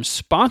long-term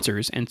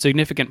sponsors and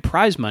significant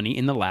prize money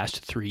in the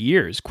last 3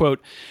 years.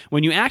 Quote,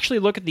 when you actually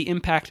look at the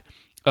impact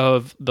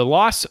of the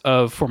loss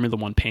of Formula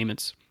One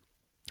payments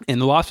and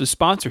the loss of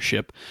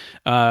sponsorship,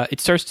 it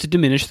starts to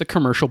diminish the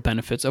commercial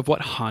benefits of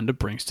what Honda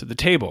brings to the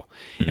table.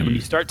 And when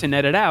you start to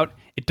net it out,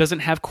 it doesn't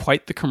have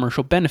quite the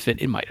commercial benefit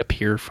it might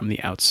appear from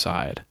the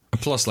outside.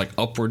 Plus, like,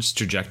 upwards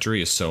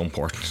trajectory is so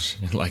important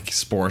in, like,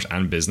 sport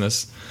and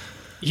business.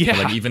 Yeah.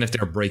 But, like, even if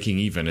they're breaking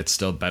even, it's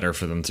still better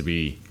for them to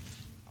be,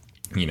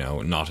 you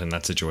know, not in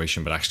that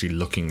situation, but actually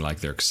looking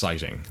like they're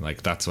exciting.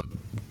 Like, that's what,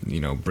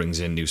 you know, brings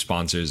in new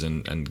sponsors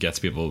and gets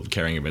people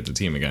caring about the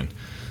team again.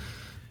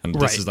 And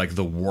this is like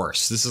the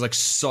worst. This is like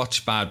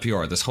such bad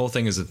PR. This whole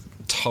thing is a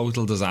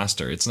total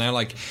disaster. It's now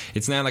like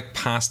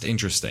past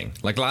interesting.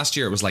 Like last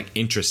year it was like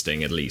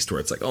interesting at least, where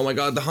it's like, oh my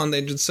god, the Honda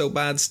engine's so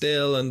bad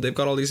still and they've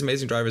got all these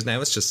amazing drivers.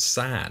 Now it's just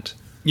sad.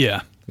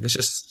 Yeah. It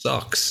just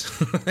sucks.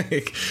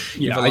 Like,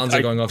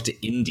 Alonso going off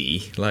to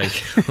Indy. Like,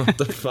 what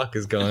the fuck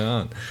is going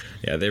on?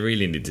 Yeah, they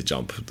really need to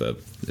jump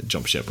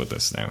ship with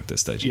this now at this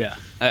stage. Yeah.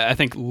 I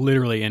think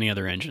literally any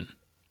other engine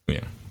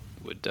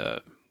would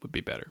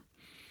be better.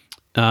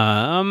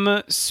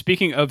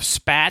 Speaking of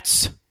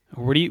spats,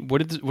 what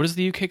does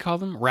the UK call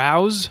them?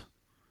 Rows?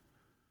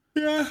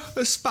 Yeah,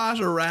 a spat,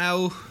 a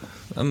row.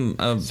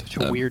 Such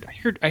a weird.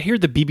 I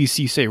heard the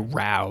BBC say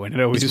row, and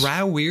it always is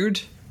row weird.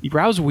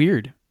 Row's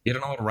weird. You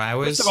don't know what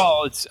row is? First of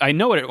all, I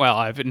know it. Well,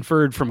 I've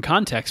inferred from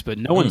context, but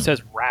no one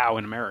says row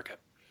in America.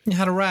 You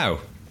had a row.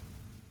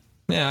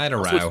 Yeah, I had a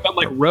row. It's spelled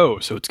like row,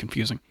 so it's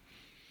confusing.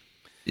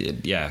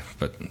 Yeah,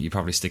 but you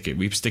probably stick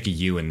a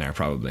U in there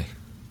probably.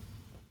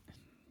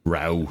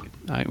 Row.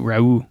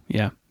 Row,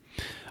 yeah.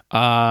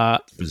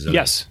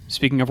 Yes,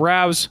 speaking of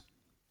rows,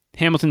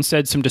 Hamilton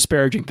said some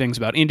disparaging things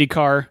about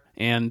IndyCar,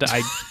 and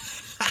I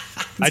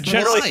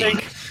generally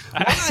think...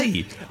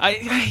 Why?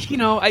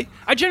 I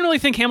generally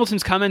think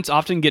Hamilton's comments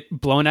often get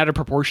blown out of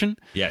proportion.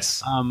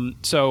 Yes.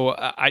 But did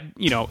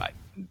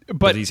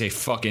he say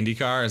 "fuck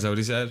IndyCar"? Is that what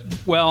he said?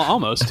 Well,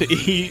 almost.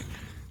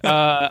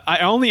 I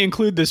only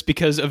include this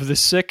because of the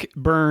sick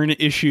burn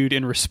issued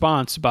in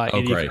response by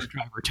IndyCar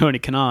driver Tony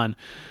Kanaan.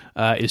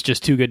 Is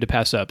just too good to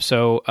pass up.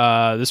 So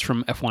this is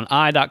from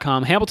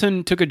F1i.com.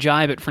 Hamilton took a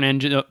jibe at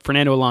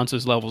Fernando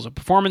Alonso's levels of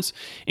performance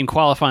in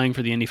qualifying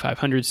for the Indy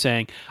 500,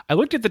 saying, I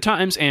looked at the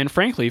times, and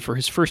frankly, for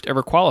his first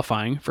ever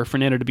qualifying, for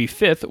Fernando to be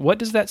fifth, what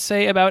does that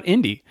say about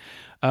Indy?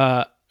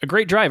 A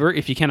great driver,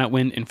 if he cannot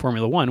win in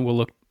Formula One, will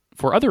look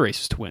for other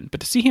races to win. But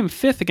to see him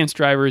fifth against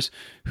drivers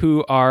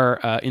who are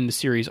in the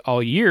series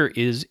all year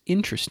is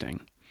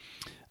interesting.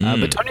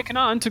 But Tony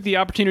Kanaan took the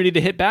opportunity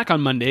to hit back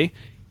on Monday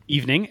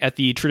evening at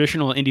the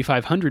traditional Indy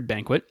 500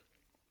 banquet.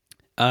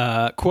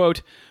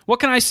 Quote, what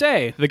can I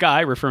say? The guy,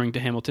 referring to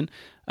Hamilton,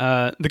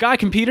 the guy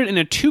competed in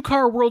a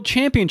 2-car world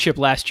championship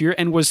last year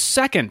and was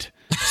second.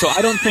 So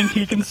I don't think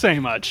he can say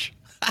much.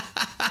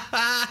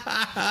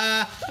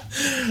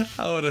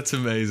 Oh, that's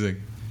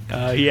amazing.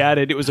 He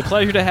added, it was a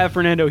pleasure to have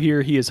Fernando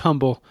here. He is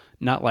humble,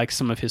 not like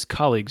some of his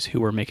colleagues who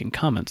were making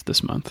comments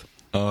this month.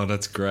 Oh,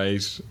 that's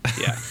great.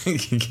 Yeah.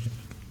 Sick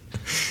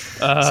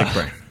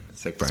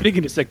burn.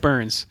 Speaking of sick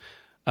burns,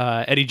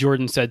 Eddie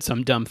Jordan said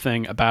some dumb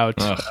thing about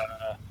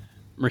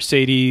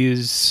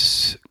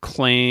Mercedes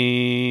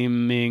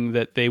claiming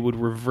that they would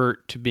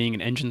revert to being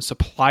an engine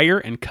supplier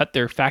and cut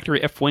their factory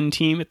F1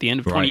 team at the end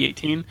of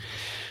 2018.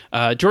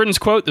 Jordan's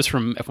quote, this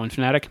from F1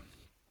 Fanatic,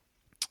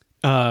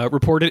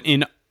 reported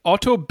in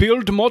Auto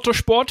Bild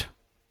Motorsport,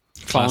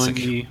 following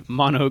the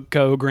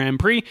Monaco Grand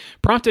Prix,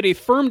 prompted a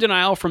firm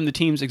denial from the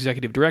team's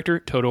executive director,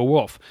 Toto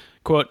Wolff.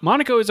 quote,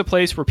 Monaco is a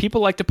place where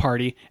people like to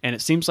party, and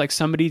it seems like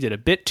somebody did a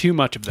bit too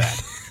much of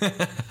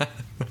that.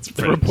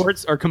 The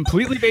reports are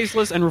completely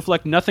baseless and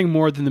reflect nothing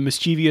more than the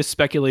mischievous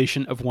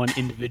speculation of one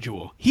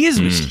individual. He is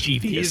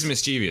mischievous. He is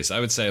mischievous, I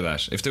would say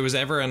that. If there was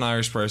ever an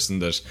Irish person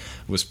that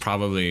was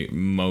probably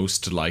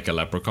most like a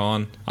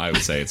leprechaun, I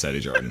would say it's Eddie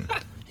Jordan.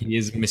 He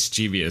is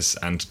mischievous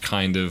and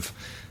kind of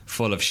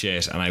full of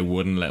shit, and I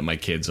wouldn't let my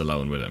kids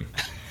alone with him.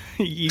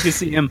 You can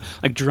see him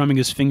like drumming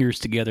his fingers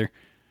together.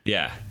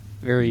 Yeah.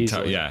 Very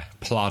easily. Yeah,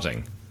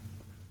 plotting.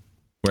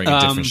 Wearing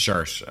a different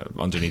shirt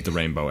underneath the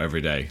rainbow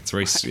every day. It's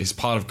very, his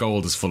pot of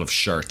gold is full of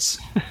shirts.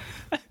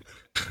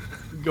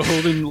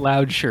 Golden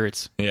loud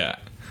shirts. Yeah.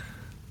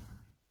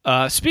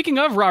 Speaking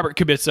of Robert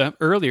Kubica,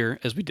 earlier,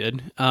 as we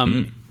did,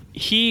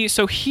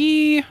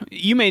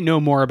 you may know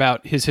more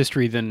about his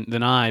history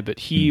than I, but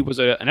he was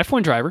an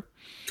F1 driver.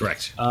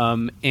 Correct.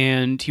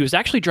 And he was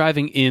actually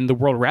driving in the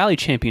World Rally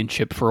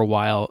Championship for a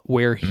while,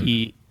 where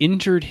he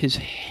injured his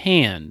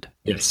hand.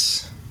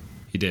 Yes,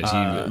 he did.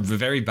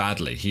 Very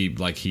badly. He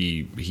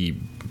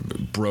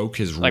broke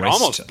his wrist.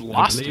 Almost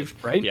lost it,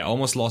 right? Yeah,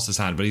 almost lost his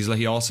hand. But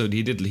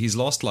he's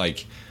lost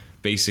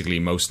basically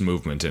most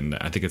movement in.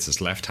 I think it's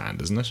his left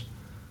hand, isn't it?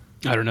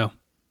 I don't know.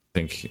 I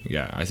think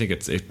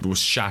it was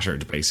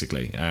shattered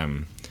basically.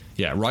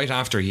 Right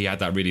after he had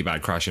that really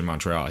bad crash in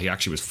Montreal, he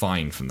actually was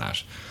fine from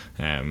that.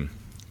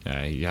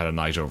 He had a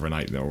night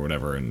overnight or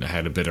whatever and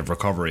had a bit of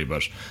recovery,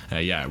 but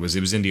it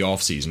was in the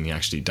off season he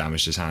actually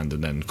damaged his hand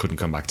and then couldn't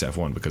come back to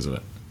F1 because of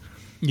it.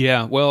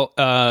 Yeah, well,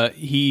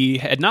 he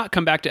had not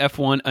come back to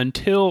F1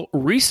 until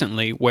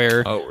recently,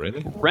 where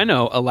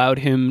Renault allowed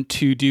him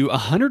to do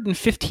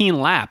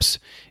 115 laps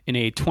in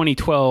a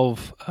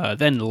 2012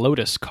 then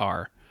Lotus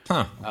car.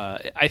 Huh.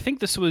 I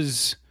think it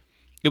was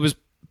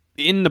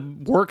in the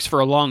works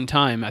for a long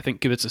time. I think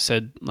Kubica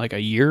said like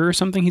a year or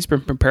something he's been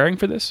preparing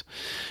for this.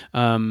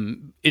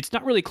 It's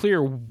not really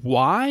clear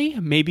why.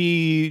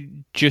 Maybe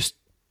just,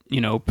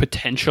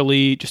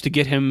 potentially just to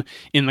get him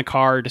in the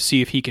car to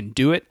see if he can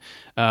do it.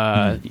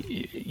 In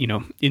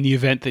the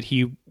event that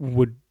he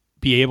would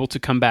be able to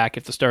come back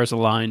if the stars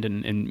aligned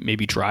and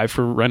maybe drive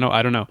for Renault.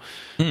 I don't know.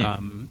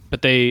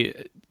 But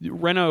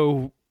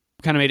Renault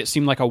kind of made it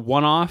seem like a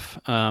one-off,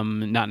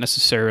 not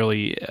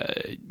necessarily,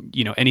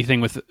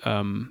 anything with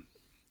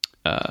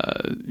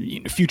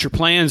future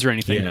plans or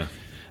anything.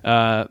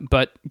 Yeah.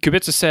 But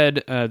Kubica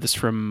said, this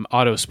from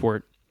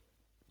Autosport,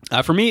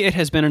 for me, it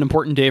has been an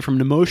important day from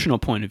an emotional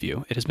point of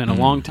view. It has been a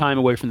long time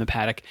away from the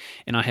paddock,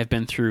 and I have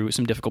been through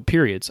some difficult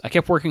periods. I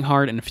kept working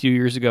hard, and a few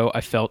years ago,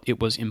 I felt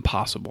it was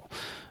impossible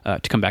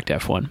to come back to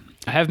F1.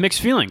 I have mixed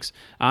feelings.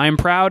 I am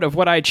proud of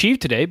what I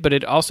achieved today, but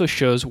it also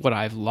shows what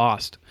I've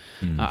lost.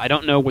 I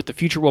don't know what the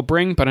future will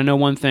bring, but I know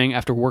one thing.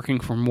 After working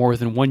for more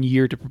than 1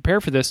 year to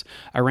prepare for this,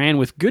 I ran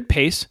with good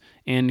pace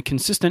and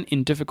consistent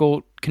in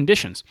difficult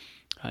conditions.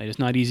 It is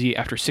not easy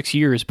after 6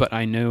 years, but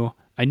I knew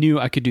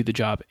I could do the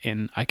job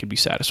and I could be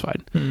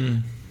satisfied.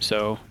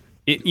 So,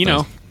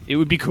 it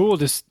would be cool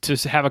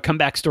to have a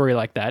comeback story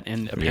like that.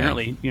 And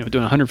apparently,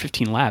 doing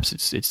 115 laps,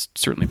 it's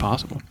certainly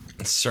possible.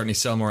 Certainly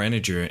sell more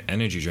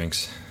energy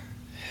drinks.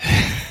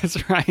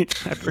 That's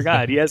right. I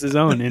forgot. He has his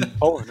own in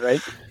Poland,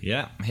 right?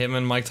 Yeah, him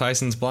and Mike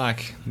Tyson's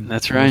Black.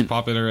 That's right. Most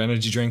popular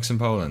energy drinks in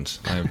Poland,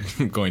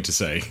 I'm going to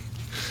say.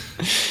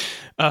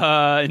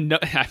 No,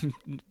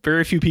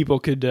 very few people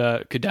could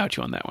doubt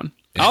you on that one.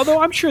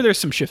 Although I'm sure there's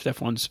some Shift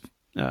F1's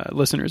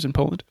listeners in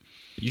Poland.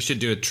 You should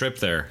do a trip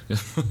there.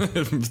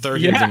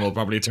 30 of them will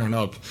probably turn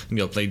up and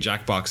you'll play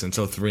Jackbox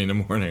until 3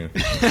 a.m.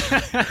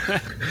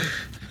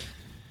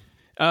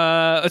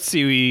 Let's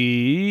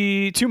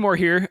see. Two more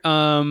here.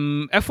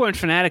 F1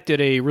 Fanatic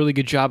did a really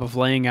good job of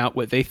laying out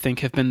what they think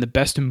have been the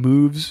best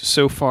moves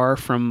so far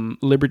from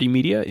Liberty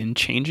Media in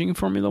changing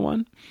Formula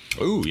One.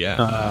 Oh,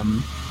 yeah.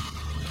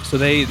 So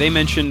they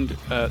mentioned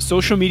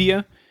social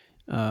media.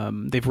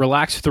 They've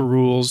relaxed the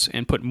rules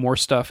and put more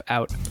stuff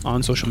out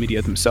on social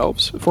media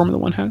themselves. Formula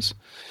One has.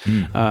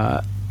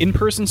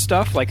 In-person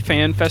stuff like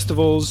fan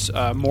festivals,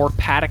 more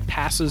paddock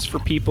passes for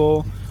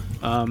people,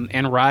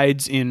 and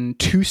rides in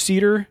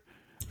two-seater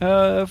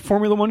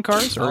Formula One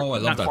cars. Or I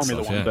love not that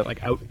Formula stuff, One, yeah. but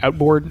like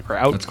outboard or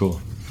out. That's cool.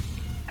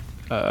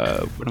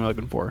 What am I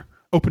looking for?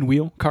 Open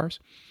wheel cars.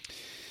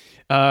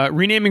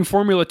 Renaming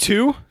Formula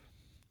 2.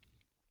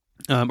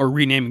 Or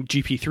renaming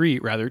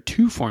GP3 rather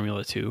to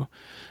Formula 2,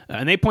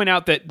 and they point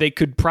out that they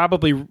could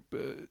probably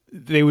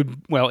they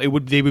would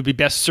be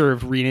best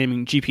served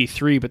renaming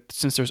GP3, but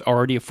since there's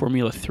already a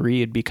Formula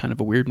 3, it'd be kind of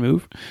a weird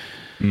move.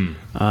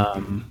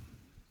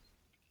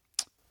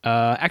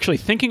 Actually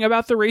thinking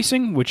about the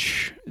racing,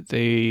 which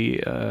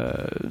they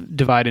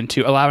divide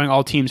into allowing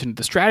all teams into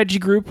the strategy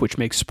group, which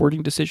makes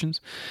sporting decisions,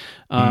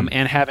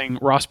 and having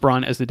Ross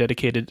Brawn as the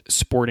dedicated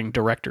sporting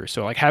director.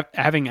 So like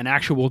having an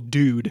actual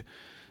dude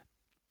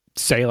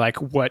say like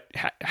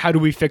how do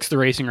we fix the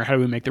racing, or how do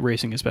we make the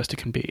racing as best it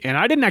can be. And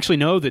I didn't actually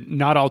know that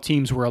not all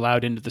teams were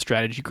allowed into the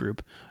strategy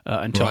group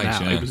until now.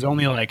 Yeah. It was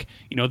only like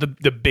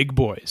the big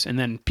boys, and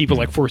then people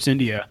like Force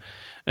India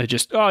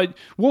just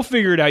we'll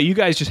figure it out, you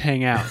guys just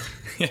hang out.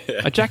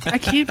 Jack, I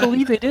can't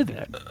believe they did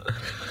that.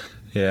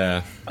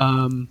 Yeah.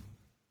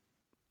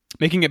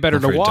 Making it better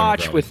Not to very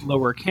watch democratic. with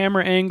lower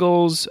camera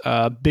angles,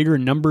 bigger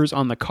numbers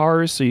on the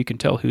cars so you can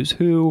tell who's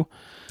who.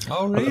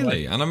 Oh,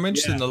 really? And I'm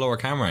interested in the lower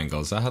camera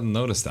angles. I hadn't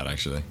noticed that,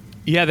 actually.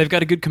 Yeah, they've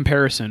got a good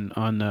comparison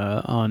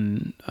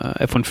on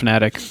F1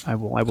 Fanatic. I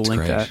will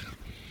link great.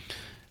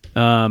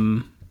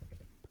 that.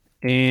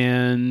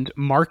 And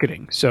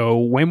marketing. So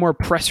way more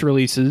press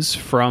releases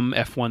from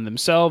F1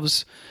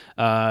 themselves.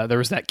 There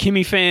was that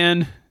Kimi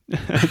fan,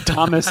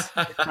 Thomas,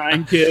 the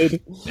crying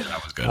kid. Yeah,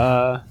 that was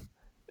good.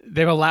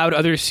 They've allowed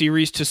other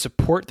series to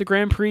support the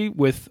Grand Prix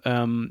with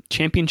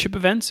championship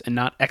events and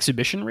not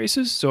exhibition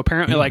races. So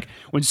apparently, like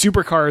when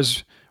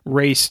supercars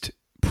raced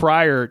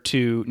prior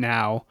to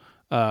now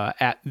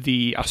at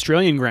the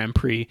Australian Grand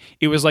Prix,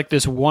 it was like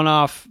this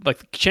one-off,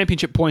 like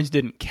championship points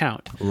didn't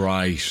count.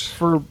 Right.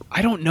 For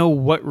I don't know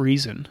what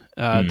reason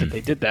that they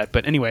did that,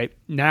 but anyway,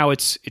 now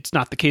it's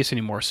not the case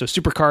anymore. So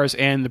supercars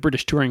and the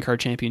British Touring Car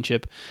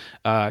Championship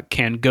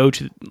can go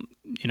to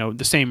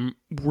the same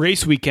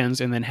race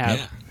weekends and then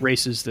have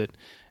races that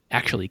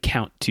actually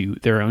count to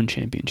their own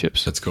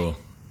championships. That's cool.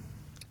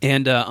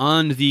 And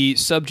on the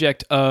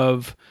subject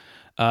of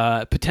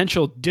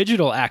potential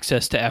digital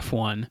access to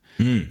F1,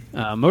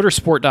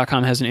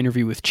 motorsport.com has an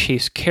interview with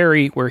Chase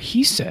Carey where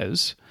he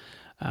says,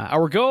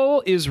 our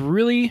goal is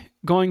really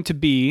going to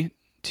be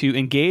to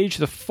engage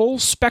the full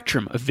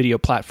spectrum of video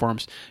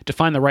platforms to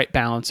find the right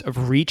balance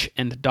of reach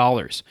and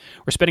dollars.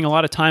 We're spending a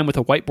lot of time with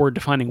a whiteboard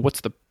defining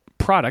what's the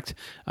product,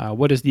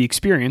 what is the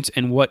experience,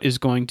 and what is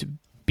going to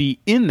be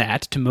in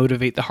that to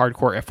motivate the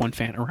hardcore F1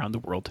 fan around the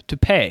world to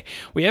pay.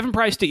 We haven't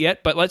priced it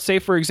yet, but let's say,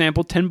 for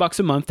example, $10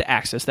 a month to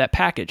access that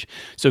package.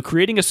 So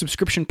creating a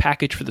subscription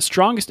package for the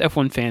strongest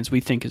F1 fans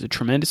we think is a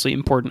tremendously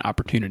important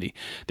opportunity.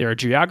 There are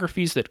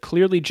geographies that are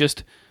clearly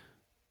just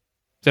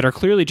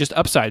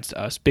upsides to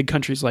us, big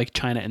countries like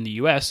China and the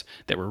US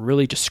that we're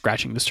really just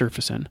scratching the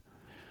surface in.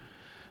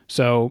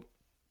 So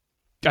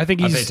I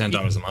think I'd pay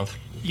 $10 a month.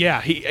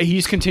 Yeah,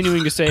 he's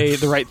continuing to say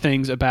the right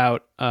things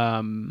about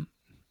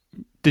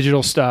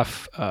digital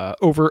stuff.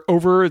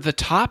 Over the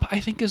top, I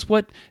think, is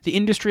what the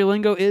industry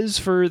lingo is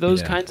for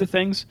those kinds of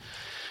things.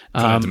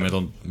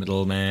 The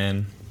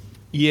middleman.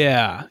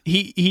 Yeah,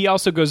 he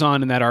also goes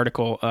on in that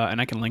article,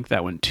 and I can link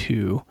that one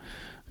too.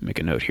 Make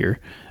a note here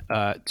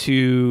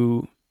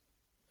to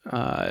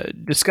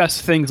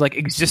discuss things like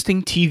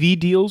existing TV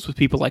deals with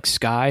people like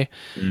Sky.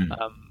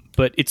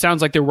 But it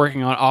sounds like they're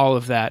working on all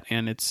of that,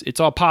 and it's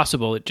all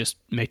possible. It just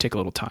may take a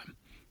little time.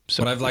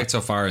 So, what I've liked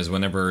so far is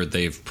whenever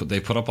they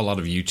put up a lot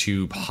of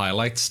YouTube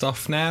highlight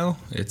stuff now.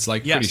 It's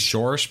like pretty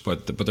short,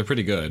 but they're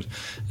pretty good,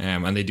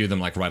 and they do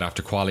them like right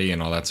after quali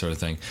and all that sort of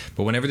thing.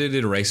 But whenever they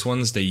do the race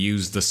ones, they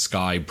use the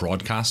Sky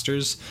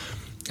broadcasters,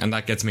 and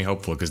that gets me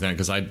hopeful because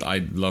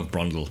I love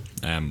Brundle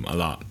a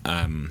lot.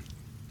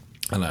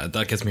 And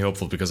that gets me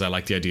hopeful because I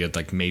like the idea that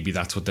like maybe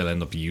that's what they'll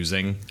end up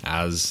using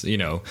as, maybe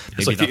like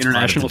that's the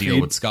international part of the deal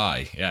feed. with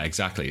Sky. Yeah,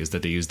 exactly. Is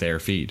that they use their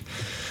feed.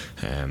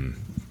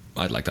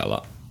 I'd like that a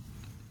lot.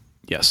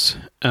 Yes.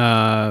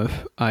 I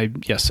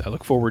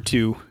look forward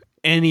to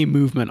any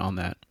movement on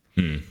that.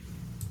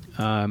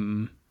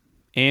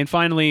 And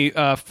finally,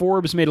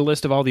 Forbes made a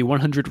list of all the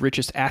 100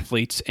 richest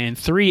athletes, and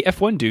 3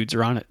 F1 dudes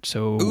are on it.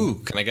 So, ooh,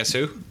 can I guess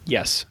who?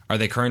 Yes. Are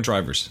they current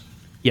drivers?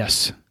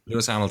 Yes.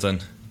 Lewis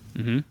Hamilton.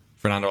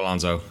 Fernando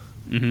Alonso.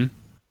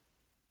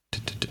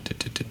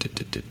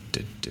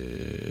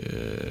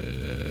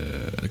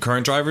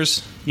 Current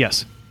drivers?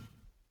 Yes.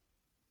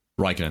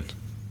 Raikkonen.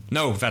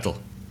 No, Vettel.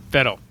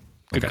 Vettel.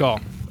 Good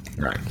call.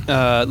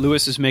 Right.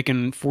 Lewis is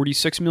making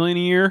 $46 million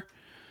a year.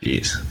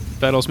 Jeez.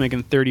 Vettel's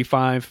making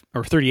 35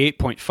 or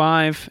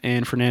 38.5,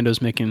 and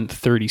Fernando's making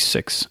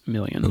 36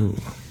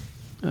 million.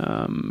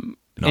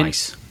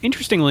 Nice.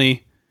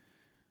 Interestingly,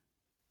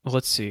 well,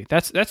 let's see.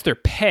 That's their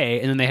pay,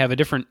 and then they have a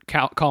different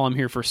column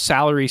here for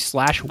salary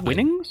 /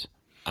 winnings.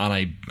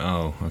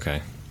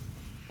 Okay.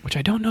 Which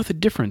I don't know the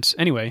difference.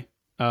 Anyway,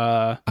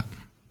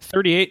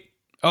 38.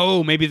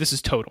 Oh, maybe this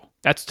is total.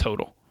 That's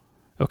total.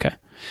 Okay.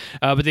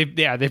 But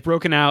they've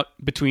broken out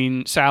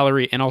between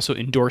salary and also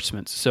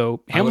endorsements.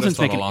 So Hamilton's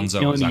making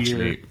 $8 million a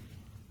year.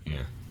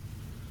 Yeah.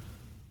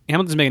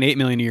 Hamilton's making $8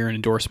 million a year in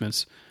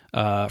endorsements.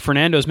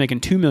 Fernando's making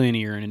 $2 million a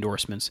year in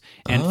endorsements,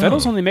 and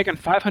Vettel's only making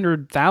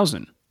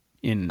 $500,000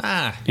 in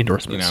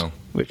endorsements.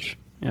 Which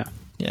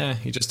yeah,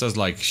 he just does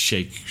like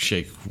shake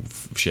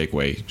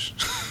weight.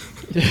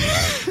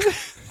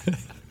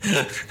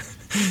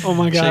 Oh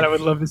my god, I would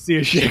love to see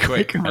a shake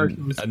weight commercial.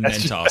 And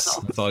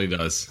Mentos. That's all he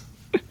does.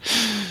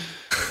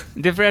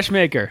 The Fresh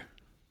Maker.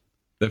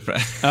 Two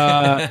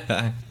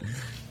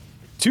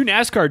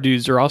NASCAR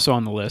dudes are also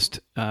on the list.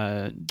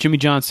 Jimmy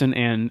Johnson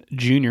and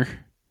Junior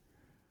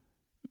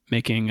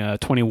making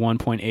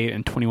 21.8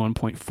 and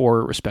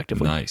 21.4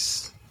 respectively.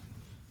 Nice.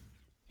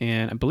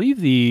 And I believe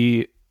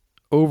the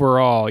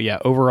overall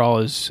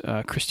is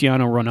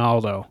Cristiano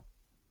Ronaldo.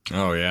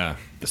 Oh yeah,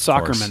 the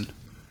soccerman.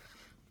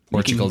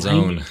 Portugal's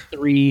own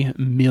 $3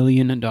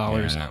 million.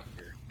 Yeah.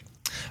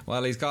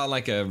 Well, he's got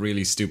like a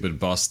really stupid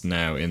bust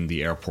now in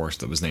the airport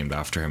that was named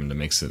after him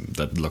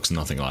that looks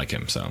nothing like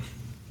him. So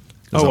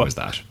There's always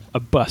that. A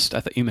bust. I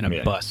thought you meant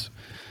a bus.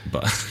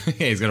 But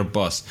yeah, he's got a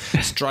bus.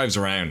 Just drives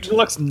around. It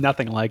looks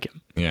nothing like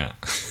him. Yeah.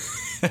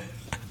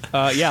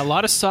 Yeah, a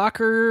lot of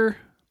soccer,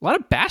 a lot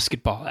of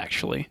basketball,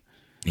 actually.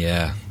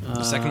 Yeah.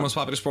 The second most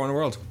popular sport in the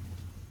world.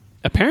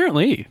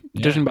 Apparently,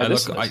 judging by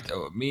this.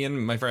 Me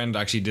and my friend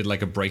actually did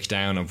like a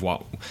breakdown of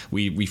what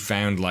we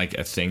found, like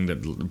a thing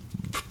that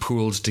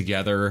pooled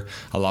together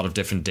a lot of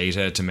different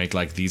data to make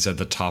like these are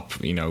the top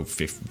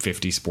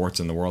 50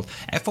 sports in the world.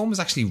 F1 was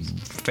actually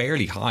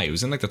fairly high. It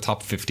was in like the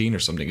top 15 or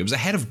something. It was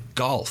ahead of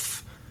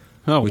golf.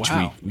 Which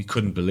we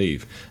couldn't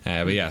believe.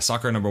 But yeah,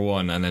 soccer number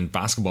 1, and then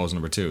basketball is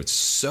number 2. It's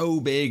so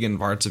big in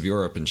parts of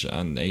Europe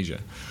and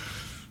Asia.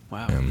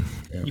 Wow.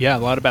 Yeah, a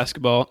lot of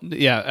basketball.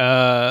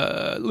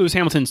 Yeah, Lewis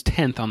Hamilton's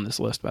 10th on this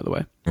list, by the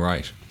way.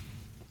 Right.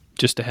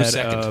 Just ahead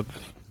of...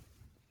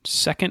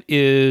 Second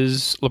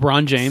is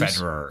LeBron James.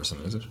 Federer or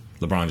something, is it?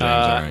 LeBron James,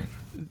 all right.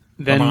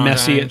 Then LeBron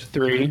Messi James. at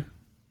 3.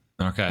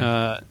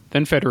 Okay.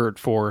 Then Federer at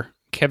 4.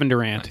 Kevin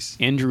Durant, Nice.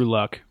 Andrew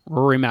Luck,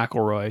 Rory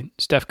McIlroy,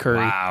 Steph Curry,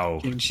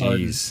 Wow. James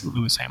Jeez. Harden,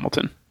 Lewis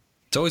Hamilton.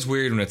 It's always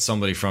weird when it's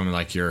somebody from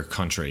like your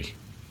country.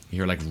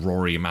 You're like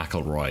Rory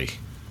McIlroy.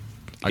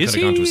 I could have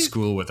gone to a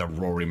school with a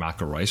Rory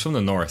McIlroy. He's from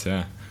the north,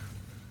 yeah.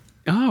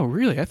 Oh,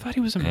 really? I thought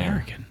he was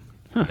American.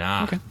 Huh,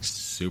 Nah, okay.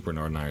 super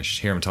Northern Irish.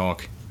 Hear him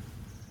talk.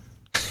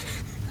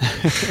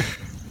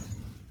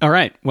 All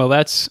right. Well,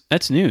 that's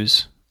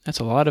news. That's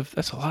a lot of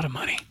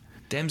money.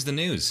 Them's the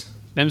news.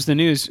 Them's the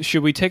news.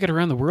 Should we take it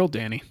around the world,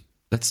 Danny?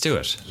 Let's do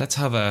it. Let's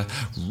have a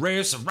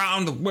race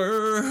around the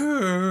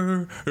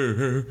world.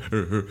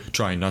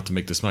 Trying not to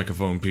make this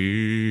microphone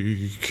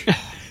peak.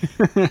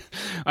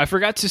 I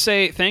forgot to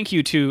say thank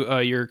you to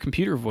your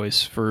computer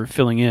voice for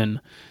filling in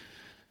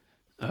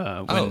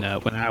when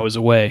I was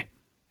away.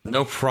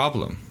 No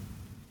problem.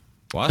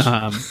 What?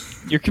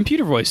 Your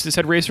computer voice that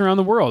said race around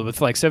the world with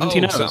like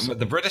 17 O's.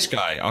 The British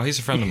guy. Oh, he's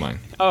a friend of mine.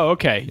 Oh,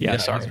 okay. Yeah,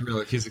 sorry.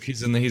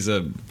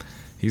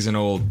 He's an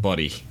old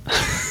buddy.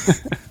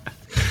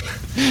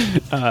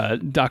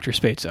 Dr.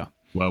 Spezzo.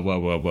 Whoa.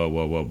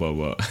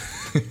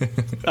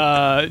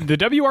 The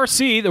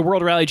WRC, the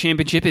World Rally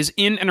Championship, is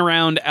in and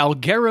around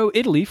Alghero,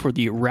 Italy for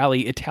the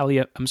Rally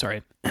Italia. I'm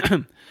sorry.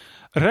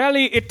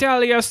 Rally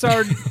Italia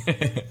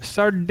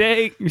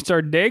Sardegna?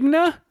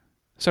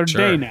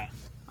 Sardegna.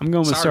 I'm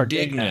going with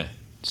Sardegna.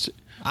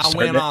 I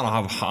went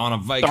on a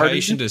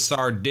vacation to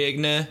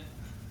Sardegna.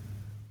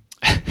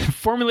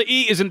 Formula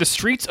E is in the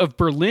streets of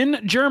Berlin,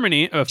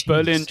 Germany.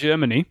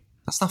 Germany.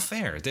 That's not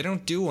fair. They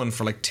don't do one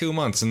for like 2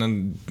 months and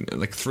then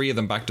like 3 of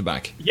them back to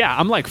back. Yeah,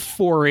 I'm like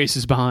 4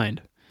 races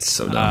behind.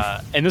 So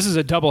dumb. And this is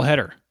a double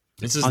header.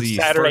 This is on the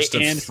Saturday first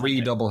of and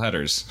 3 double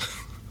headers.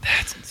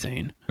 That's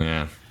insane.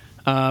 Yeah.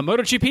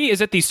 MotoGP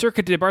is at the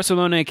Circuit de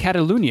Barcelona,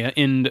 Catalunya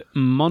in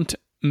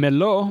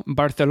Montmeló,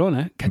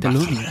 Barcelona,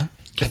 Catalunya.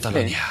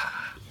 Catalunya.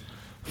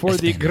 For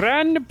the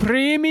Grand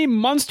Premi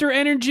Monster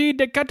Energy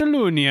de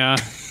Catalunya.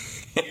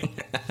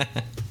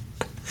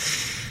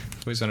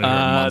 Always wanted to hear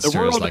what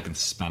monster is like in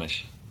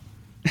Spanish.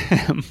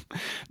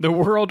 The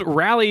World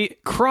Rally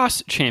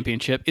Cross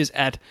Championship is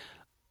at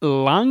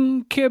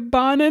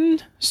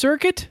Lankebanen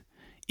Circuit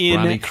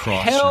in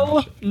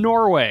Hell,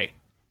 Norway.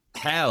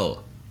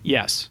 Hell?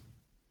 Yes.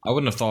 I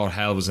wouldn't have thought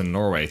Hell was in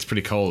Norway. It's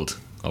pretty cold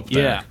up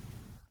there. Yeah.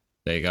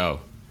 There you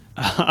go.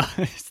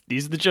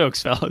 These are the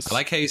jokes, fellas. I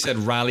like how you said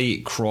Rally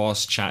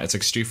Cross Chat. It's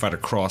like Street Fighter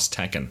Cross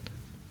Tekken.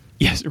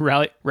 Yes,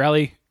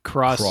 Rally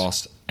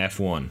Cross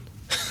F1.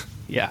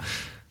 Yeah.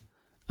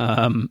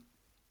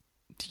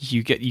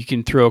 You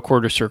can throw a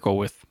quarter circle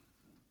with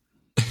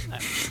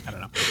I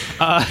don't know.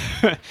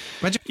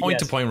 Imagine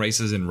point-to-point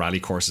races in rally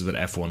courses with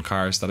F1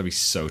 cars. That'd be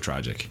so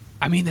tragic.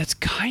 I mean, that's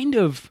kind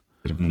of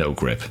no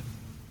grip.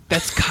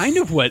 That's kind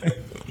of what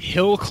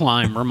hill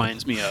climb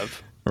reminds me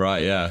of.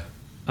 Right, yeah.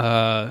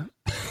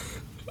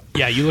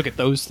 Yeah, you look at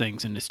those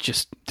things and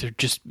they're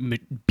just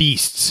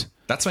beasts.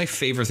 That's my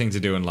favorite thing to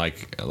do in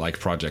like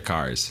project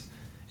cars.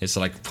 Is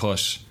to like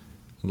push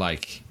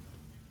like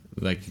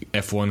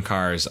F1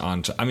 cars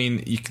onto. I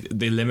mean,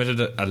 they limited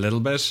it a little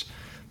bit,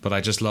 but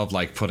I just love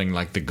like putting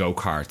like the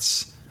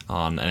go-karts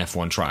on an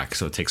F1 track,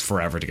 so it takes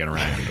forever to get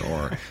around,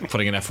 or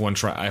putting an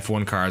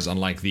F1 cars on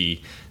like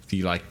the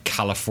like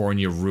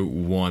California Route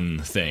 1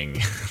 thing.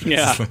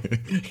 Yeah.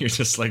 You're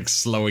just like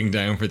slowing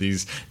down for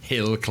these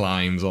hill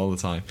climbs all the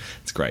time.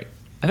 It's great.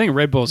 I think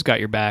Red Bull's got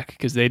your back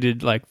because they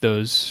did like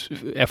those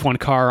F1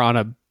 car on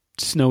a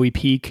snowy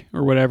peak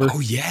or whatever. Oh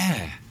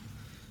yeah.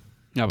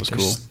 That was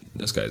cool.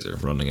 Those guys are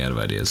running out of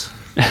ideas.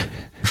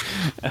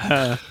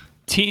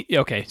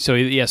 Okay, so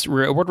yes,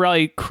 World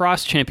Rally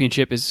Cross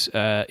Championship is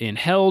in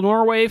Hell,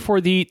 Norway for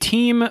the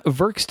Team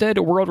Verksted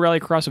World Rally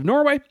Cross of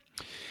Norway.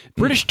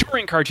 British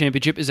Touring Car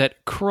Championship is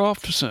at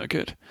Croft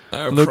Circuit.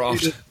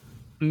 Croft.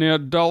 Near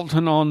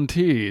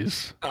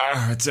Dalton-on-Tees.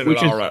 It's in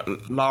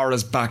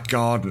Laura's back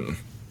garden.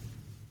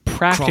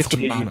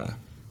 Practically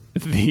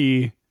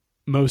the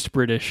most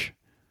British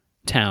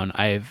town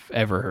I've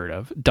ever heard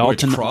of.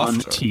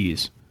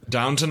 Dalton-on-Tees.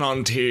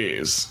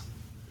 Downton-on-Tees.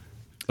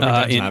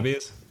 Downton Abbey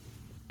is?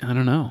 I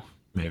don't know.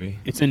 Maybe.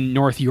 It's in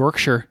North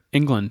Yorkshire,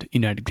 England,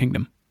 United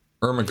Kingdom.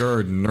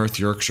 Ermagerd, North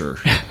Yorkshire.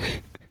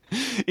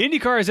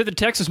 IndyCar is at the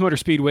Texas Motor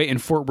Speedway in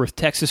Fort Worth,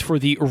 Texas for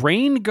the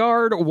Rain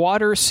Guard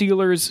Water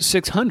Sealers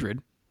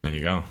 600. There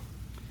you go.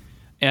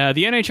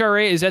 The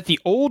NHRA is at the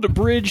Old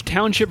Bridge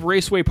Township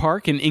Raceway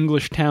Park in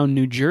Englishtown,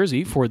 New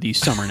Jersey for the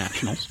Summer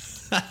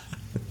Nationals.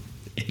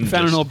 We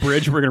found an old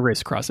bridge. We're going to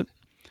race across it.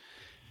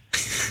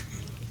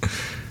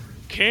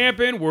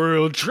 Camping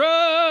World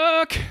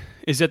Truck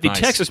is at the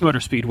Texas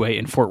Motor Speedway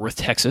in Fort Worth,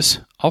 Texas.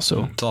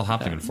 Also, it's all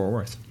happening in Fort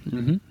Worth.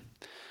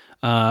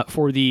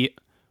 For the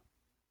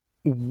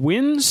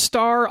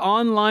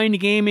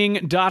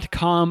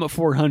WinStarOnlineGaming.com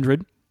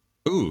 400.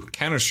 Ooh,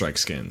 Counter-Strike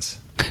skins.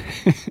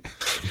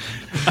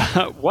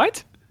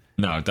 What?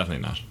 No,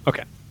 definitely not.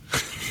 Okay.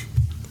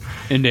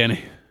 And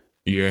Danny.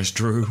 Yes,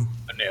 Drew.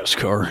 A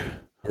NASCAR.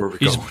 Where are we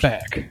He's going?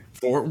 back.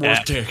 Fort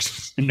Worth,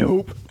 Texas.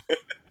 Nope.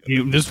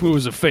 This one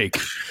was a fake.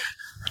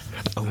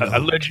 Oh, no. I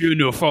led you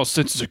into a false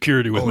sense of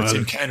security with my... it's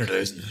in Canada,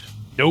 isn't it?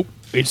 Nope.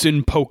 It's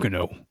in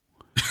Pocono.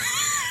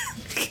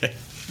 Okay.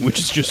 Which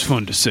is just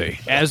fun to say.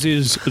 As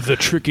is the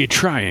Tricky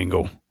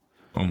Triangle.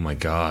 Oh, my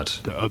God.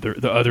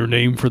 The other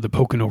name for the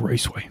Pocono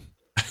Raceway.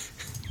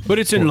 But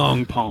it's in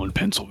Long Pond,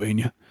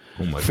 Pennsylvania.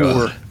 Oh, my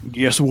God. For,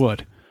 guess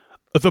what?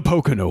 The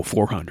Pocono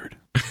 400.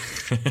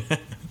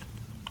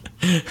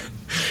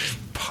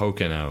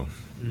 Pocono.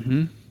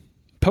 Mm-hmm.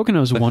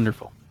 Pocono's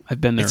wonderful. I've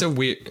been there. It's a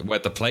weird...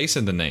 What, the place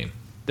and the name?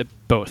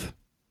 Both.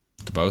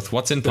 The both?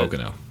 What's in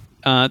Pocono?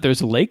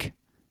 There's a lake.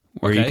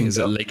 Where you can Is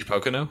it Lake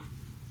Pocono?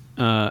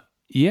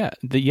 Yeah.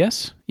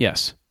 Yes.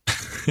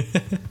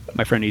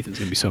 My friend Ethan's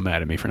going to be so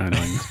mad at me for not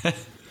knowing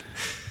this.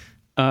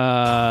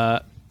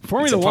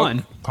 Formula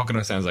One.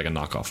 Pocono sounds like a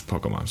knockoff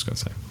Pokemon, I was going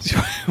to say.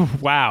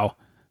 Wow.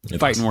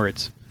 Fighting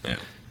words. Yeah.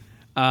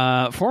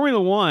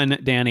 Formula One,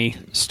 Danny,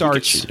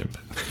 starts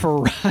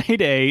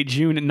Friday,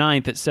 June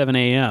 9th at 7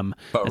 a.m.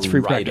 That's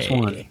free practice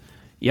one.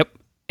 Yep.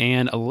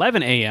 And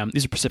 11 a.m.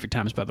 These are Pacific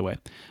times, by the way.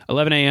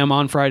 11 a.m.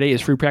 on Friday is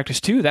free practice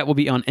 2. That will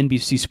be on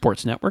NBC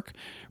Sports Network.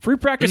 Free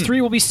practice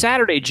 3 will be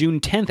Saturday, June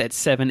 10th at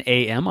 7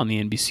 a.m. on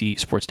the NBC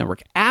Sports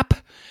Network app.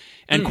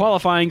 And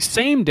qualifying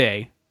same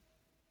day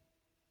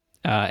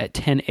at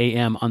 10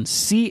 a.m. on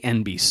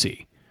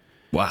CNBC.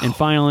 Wow. And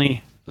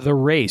finally, the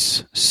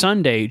race,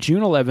 Sunday,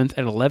 June 11th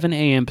at 11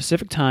 a.m.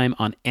 Pacific time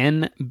on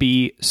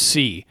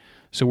NBC.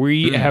 So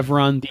we have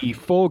run the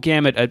full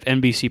gamut of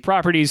NBC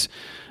properties,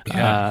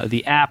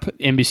 the app,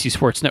 NBC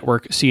Sports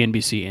Network,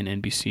 CNBC, and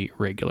NBC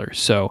Regular.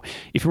 So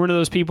if you're one of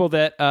those people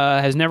that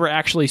has never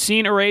actually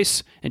seen a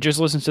race and just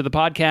listens to the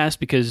podcast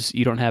because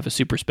you don't have a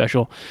super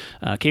special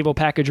cable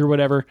package or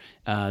whatever,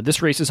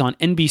 this race is on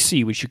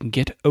NBC, which you can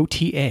get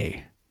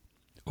OTA.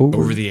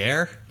 Over the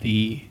air?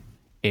 The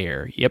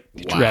air. Yep.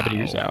 Get your rabbit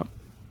ears out.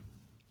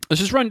 Let's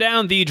just run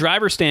down the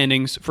driver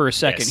standings for a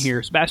second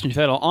here. Sebastian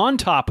Vettel on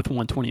top with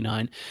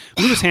 129.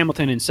 Lewis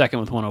Hamilton in second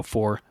with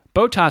 104.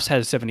 Bottas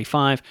has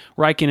 75.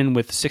 Raikkonen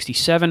with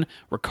 67.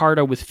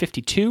 Ricciardo with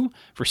 52.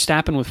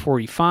 Verstappen with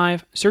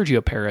 45.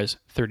 Sergio Perez,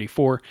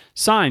 34.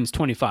 Sainz,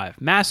 25.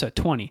 Massa,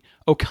 20.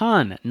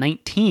 Ocon,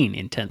 19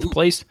 in 10th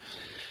place.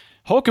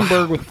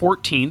 Hulkenberg with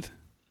 14th,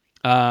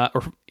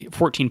 or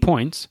 14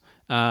 points.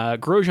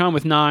 Grosjean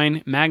with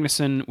 9.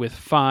 Magnussen with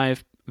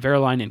 5.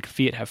 Verline and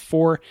Kvyat have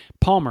 4.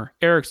 Palmer,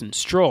 Ericsson,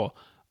 Stroll,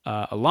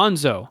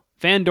 Alonso,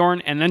 Van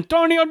Dorn, and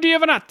Antonio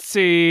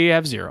Giovinazzi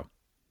have 0.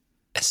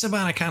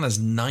 Esteban Ocon has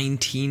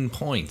 19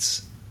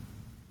 points.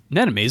 Isn't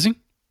that amazing?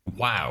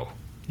 Wow.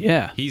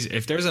 Yeah.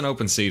 If there's an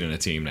open seat in a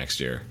team next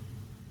year,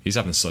 he's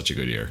having such a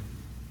good year.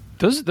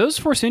 Those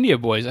Force India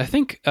boys, I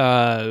think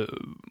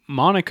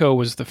Monaco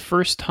was the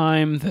first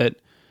time that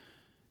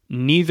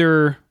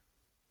neither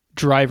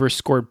driver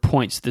scored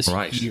points this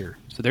year.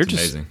 So they're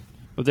just amazing.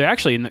 Well, they're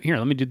actually here.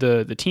 Let me do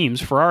the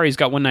teams. Ferrari's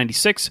got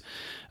 196.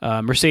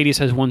 Mercedes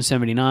has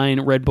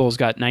 179. Red Bull's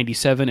got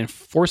 97, and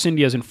Force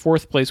India's in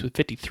fourth place with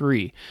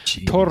 53.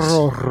 Jeez.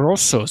 Toro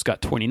Rosso's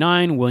got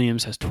 29.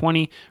 Williams has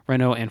 20.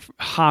 Renault and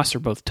Haas are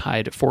both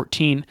tied at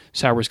 14.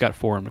 Sauber's got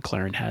 4, and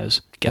McLaren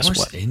has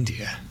Force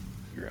India.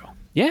 0.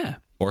 Yeah.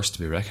 Force to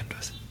be reckoned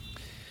with.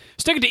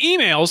 Stick it to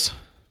emails.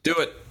 Do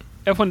it.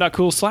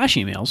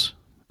 F1.cool/emails.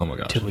 Oh my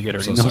gosh. Until we get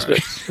our emails.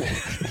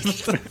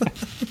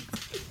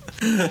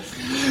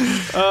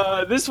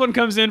 This one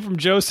comes in from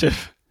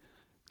Joseph.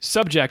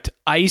 Subject,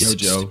 Ice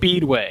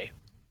Speedway.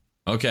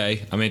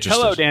 Okay, I'm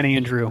interested. Hello, Danny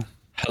and Drew.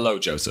 Hello,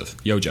 Joseph.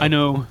 Yo, Joe. I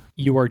know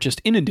you are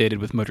just inundated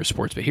with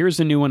motorsports, but here's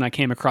the new one I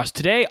came across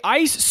today.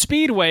 Ice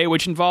Speedway,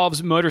 which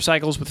involves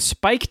motorcycles with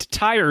spiked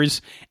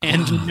tires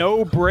and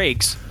no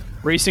brakes,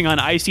 racing on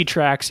icy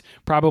tracks,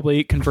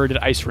 probably converted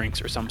ice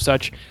rinks or some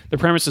such. The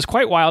premise is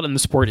quite wild, and the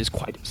sport is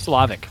quite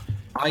Slavic.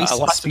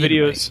 Lots of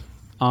videos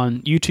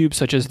on YouTube,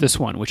 such as this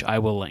one, which I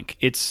will link.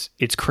 It's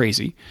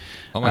crazy.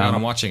 Oh my God,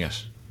 I'm watching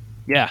it.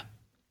 Yeah.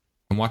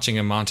 I'm watching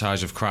a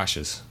montage of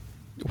crashes.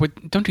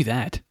 What? Don't do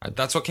that.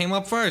 That's what came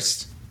up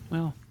first.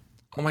 Well.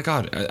 Oh my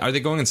God, are they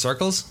going in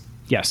circles?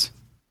 Yes.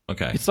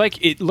 Okay.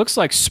 It looks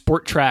like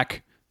sport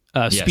track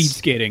speed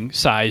skating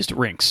sized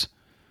rinks.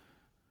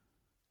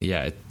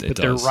 Yeah, it but does.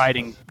 they're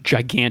riding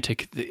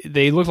gigantic.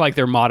 They look like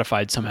they're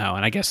modified somehow,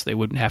 and I guess they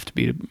wouldn't have to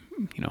be,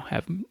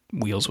 have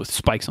wheels with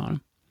spikes on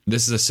them.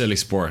 This is a silly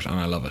sport, and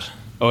I love it.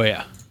 Oh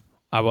yeah,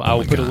 I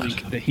will put a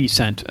link that he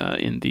sent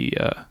in the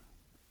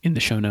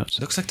show notes.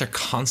 It looks like they're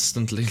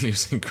constantly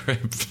losing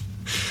grip.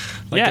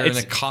 They're in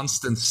a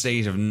constant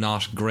state of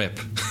not grip.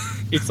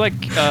 It's like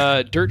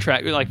dirt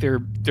track, like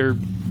they're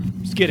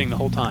skidding the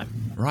whole time.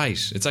 Right.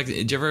 It's like,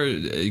 did you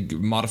ever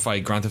modify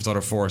Grand Theft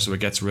Auto 4 so it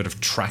gets rid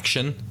of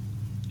traction?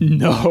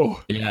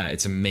 No. Yeah,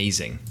 it's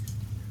amazing.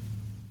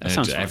 That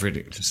sounds fun.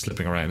 Everything just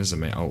slipping around is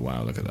amazing. Oh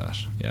wow, look at that.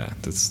 Yeah,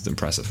 that's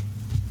impressive.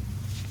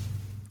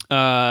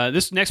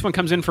 This next one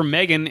comes in from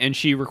Megan, and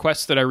she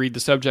requests that I read the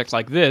subject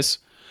like this: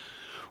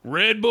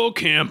 Red Bull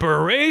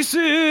camper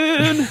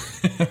racing.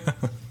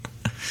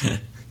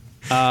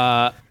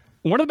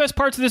 One of the best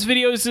parts of this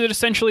video is that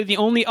essentially the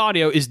only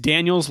audio is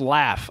Daniel's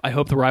laugh. I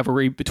hope the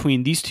rivalry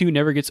between these two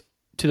never gets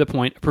to the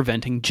point of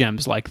preventing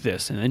gems like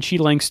this. And then she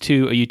links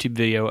to a YouTube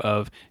video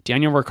of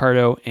Daniel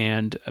Ricciardo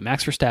and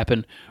Max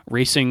Verstappen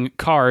racing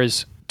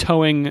cars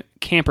towing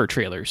camper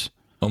trailers.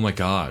 Oh my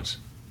God.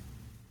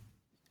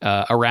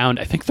 Around,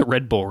 I think, the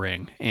Red Bull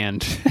ring,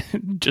 and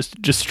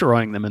just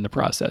destroying them in the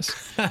process.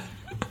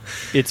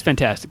 It's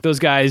fantastic. Those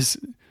guys,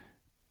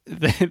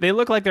 they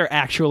look like they're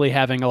actually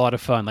having a lot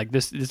of fun. Like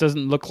this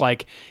doesn't look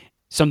like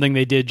something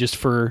they did just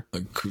for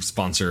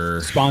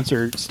sponsor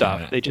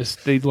stuff. Yeah.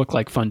 They look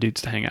like fun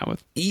dudes to hang out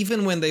with.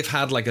 Even when they've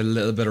had like a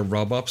little bit of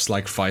rub-ups,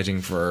 like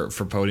fighting for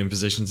podium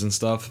positions and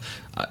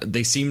stuff,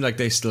 they seem like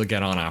they still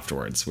get on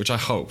afterwards, which I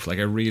hope. Like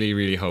I really,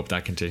 really hope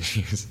that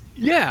continues.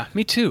 Yeah,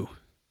 me too.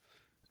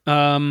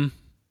 Yeah,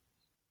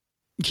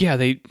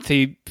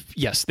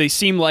 they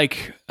seem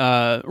like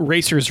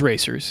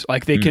racers.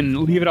 Like they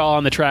can leave it all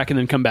on the track and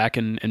then come back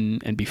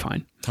and be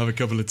fine. Have a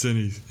couple of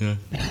tinnies, yeah.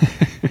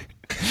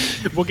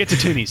 We'll get to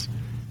tinnies.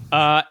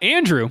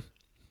 Andrew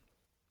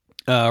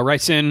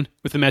writes in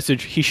with a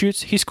message: he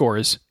shoots, he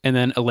scores, and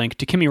then a link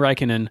to Kimi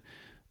Räikkönen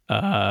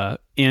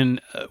in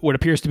what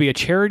appears to be a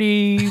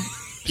charity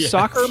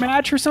soccer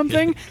match or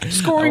something,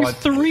 scoring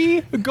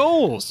 3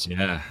 goals.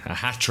 Yeah, a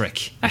hat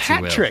trick. A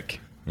hat trick.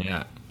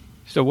 Yeah.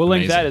 So we'll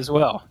link that as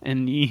well,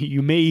 and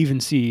you may even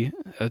see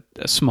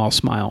a small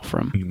smile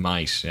from. You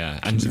might, yeah.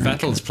 And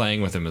Vettel's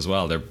playing with him as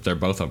well. They're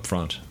both up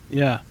front.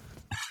 Yeah.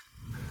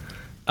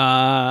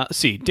 Let's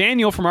see.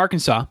 Daniel from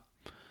Arkansas.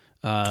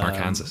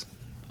 Arkansas.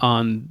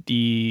 On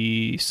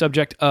the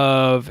subject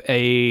of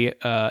a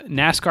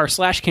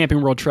NASCAR /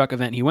 Camping World Truck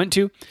event he went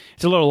to.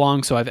 It's a little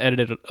long, so I've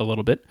edited it a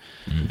little bit.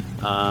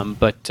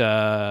 But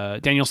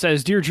Daniel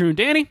says, "Dear Drew and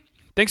Danny,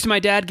 thanks to my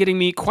dad getting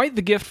me quite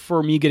the gift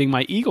for me getting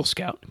my Eagle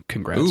Scout.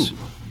 Congrats." Ooh.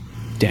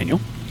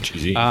 Daniel.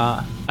 Cheesy.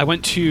 I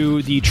went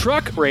to the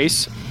truck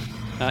race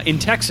in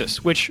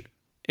Texas, which,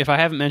 if I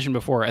haven't mentioned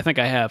before, I think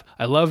I have.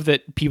 I love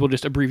that people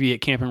just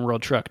abbreviate Camping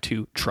World Truck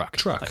to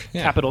truck. Like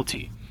capital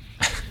T.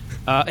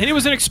 And it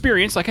was an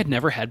experience like I'd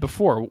never had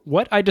before.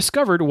 What I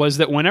discovered was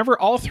that whenever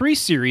all 3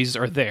 series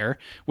are there,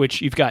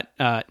 which you've got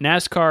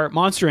NASCAR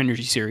Monster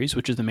Energy Series,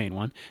 which is the main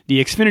one,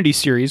 the Xfinity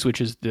Series,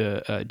 which is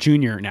the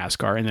junior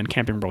NASCAR, and then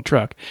Camping World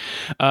Truck,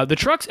 the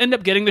trucks end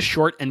up getting the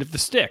short end of the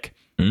stick.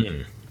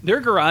 Their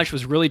garage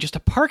was really just a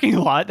parking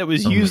lot that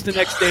was used the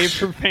next day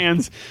for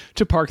fans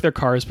to park their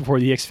cars before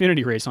the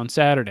Xfinity race on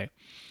Saturday.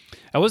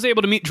 I was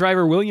able to meet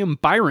driver William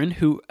Byron,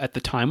 who at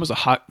the time was a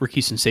hot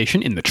rookie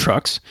sensation in the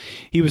trucks.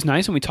 He was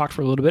nice, and we talked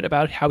for a little bit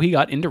about how he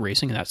got into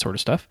racing and that sort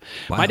of stuff.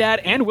 Wow. My dad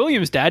and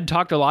William's dad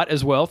talked a lot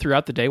as well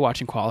throughout the day,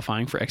 watching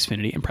qualifying for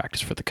Xfinity and practice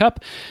for the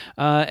Cup,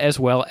 as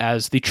well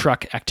as the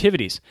truck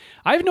activities.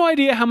 I have no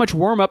idea how much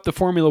warm-up the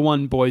Formula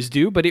One boys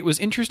do, but it was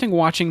interesting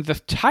watching the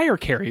tire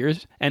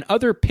carriers and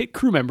other pit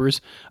crew members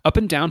up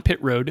and down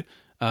pit road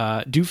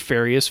do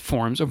various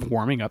forms of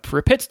warming up for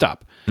a pit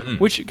stop,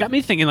 which got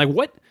me thinking, like,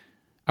 what...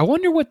 I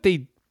wonder what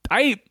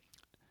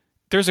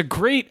there's a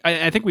great,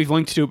 I think we've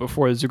linked to it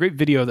before. There's a great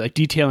video that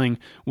detailing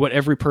what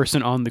every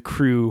person on the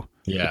crew,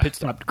 the pit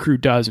stop crew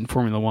does in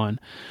Formula One.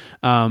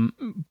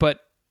 But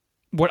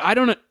what I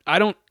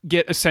don't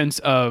get a sense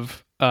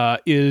of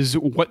is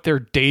what their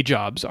day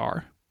jobs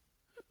are.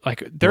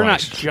 Like they're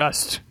not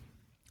just,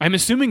 I'm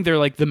assuming they're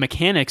like the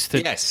mechanics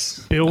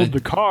that build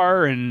the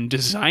car and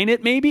design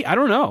it maybe. I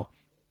don't know.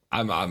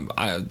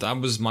 That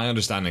was my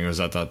understanding, was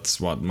that's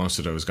what most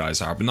of those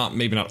guys are, but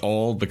maybe not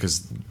all,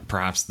 because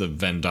perhaps the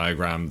Venn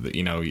diagram,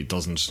 you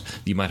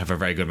might have a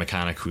very good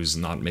mechanic who's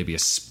not maybe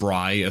as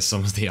spry as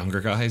some of the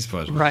younger guys,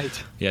 but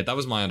yeah, that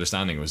was my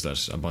understanding, was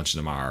that a bunch of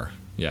them are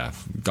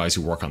guys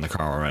who work on the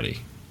car already.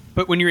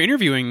 But when you're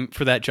interviewing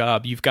for that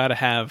job, you've got to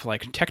have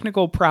like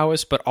technical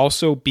prowess, but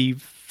also be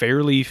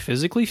fairly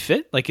physically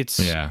fit. Like it's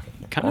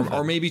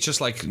or maybe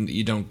just like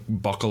you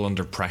don't buckle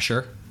under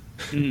pressure.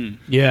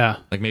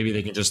 Like maybe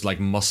they can just like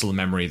muscle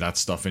memory that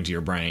stuff into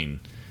your brain,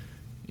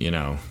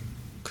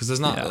 because there's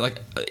not like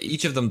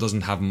each of them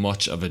doesn't have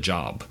much of a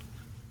job.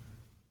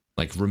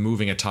 Like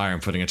removing a tire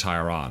and putting a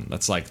tire on,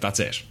 that's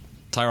it.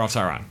 Tire off,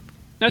 tire on.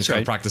 That's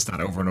right. Practice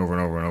that over and over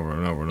and over and over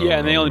and over and over. Yeah,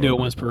 and they only do it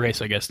once per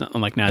race, I guess. Not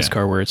unlike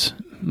NASCAR, where it's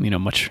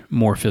much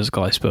more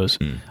physical, I suppose.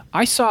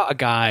 I saw a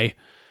guy,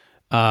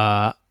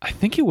 I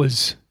think I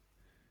was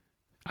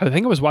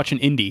watching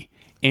Indy,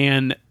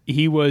 and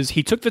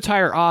he took the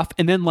tire off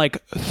and then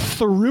like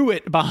threw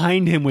it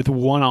behind him with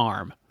one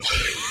arm.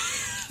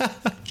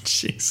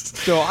 Jeez.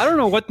 So I don't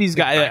know what these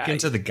guys back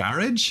into the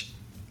garage.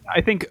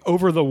 I think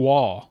over the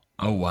wall.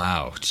 Oh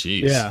wow,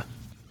 jeez. Yeah.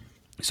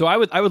 So I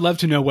would love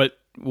to know what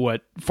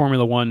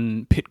Formula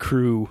One pit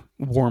crew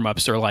warm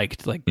ups are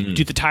like. Like,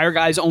 do the tire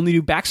guys only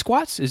do back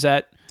squats? Is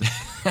that?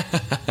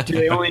 Do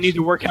they only need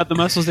to work out the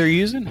muscles they're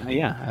using?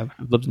 Yeah,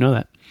 I'd love to know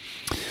that.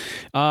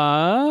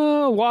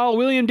 While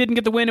William didn't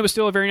get the win, it was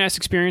still a very nice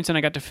experience, and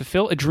I got to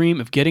fulfill a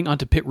dream of getting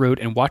onto pit road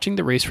and watching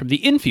the race from the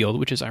infield,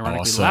 which is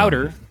ironically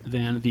louder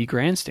than the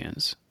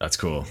grandstands. That's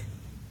cool.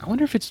 I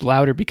wonder if it's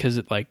louder because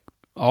it like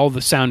all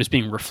the sound is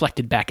being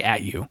reflected back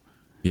at you.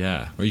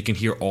 Yeah, or you can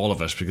hear all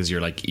of it because you're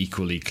like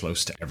equally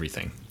close to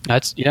everything.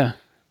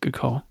 Good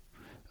call.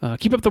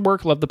 Keep up the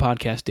work. Love the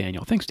podcast,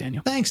 Daniel. Thanks,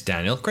 Daniel. Thanks,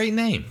 Daniel. Great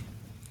name.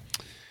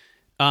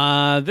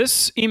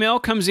 This email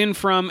comes in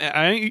from,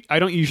 I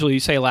don't usually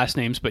say last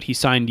names, but he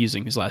signed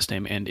using his last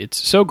name, and it's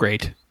so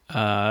great.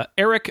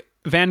 Eric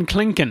Van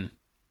Klinken.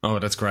 Oh,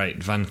 that's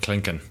great. Van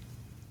Klinken.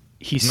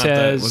 He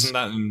says... wasn't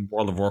that in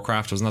World of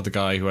Warcraft? Wasn't that the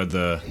guy who had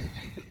the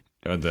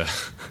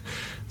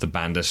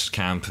bandit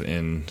camp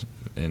in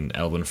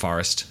Elven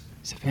Forest?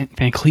 Is it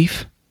Van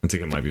Cleef? I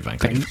think it might be Van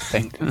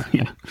Cleef.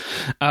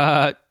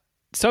 Yeah.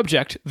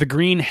 Subject, the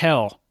Green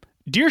Hell.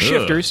 Dear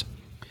Shifters...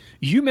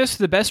 You missed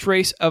the best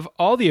race of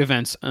all the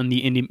events on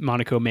the Indy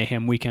Monaco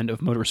Mayhem weekend of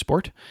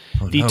motorsport.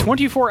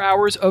 24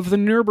 hours of the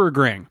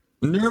Nürburgring.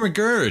 The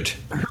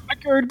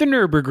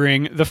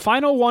Nürburgring. The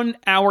final 1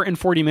 hour and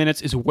 40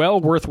 minutes is well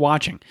worth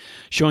watching,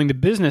 showing the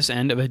business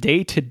end of a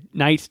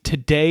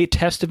day-to-night-to-day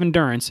test of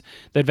endurance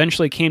that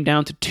eventually came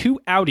down to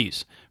 2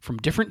 Audis from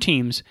different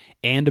teams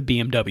and a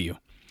BMW.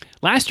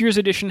 Last year's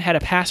edition had a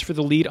pass for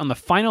the lead on the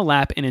final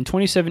lap, and in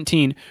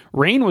 2017,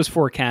 rain was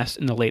forecast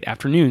in the late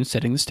afternoon,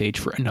 setting the stage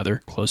for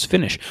another close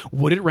finish.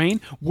 Would it rain?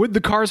 Would the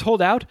cars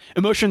hold out?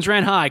 Emotions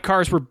ran high,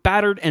 cars were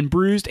battered and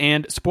bruised,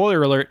 and,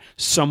 spoiler alert,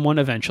 someone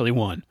eventually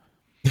won.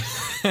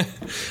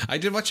 I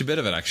did watch a bit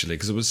of it, actually,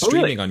 because it was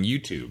streaming on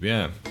YouTube,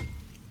 yeah.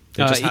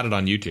 They just had it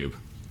on YouTube.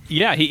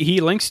 Yeah,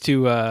 he links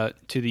to the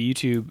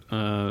YouTube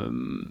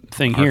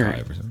thing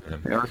Archive here.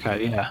 The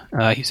archive,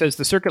 yeah. He says,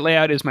 the circuit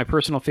layout is my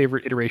personal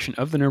favorite iteration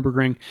of the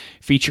Nürburgring,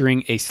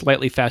 featuring a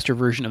slightly faster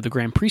version of the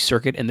Grand Prix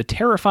circuit and the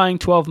terrifying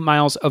 12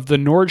 miles of the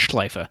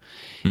Nordschleife.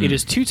 It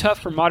is too tough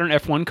for modern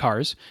F1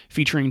 cars,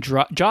 featuring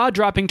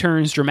jaw-dropping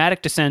turns,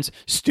 dramatic descents,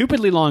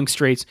 stupidly long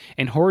straights,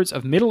 and hordes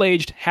of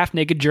middle-aged,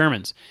 half-naked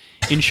Germans.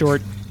 In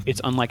short, it's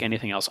unlike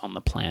anything else on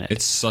the planet.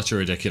 It's such a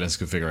ridiculous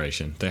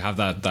configuration. They have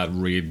that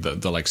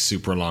the like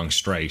super long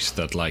straight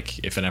that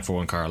like if an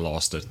F1 car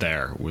lost it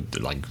there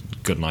would like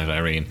good night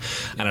Irene,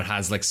 and it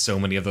has like so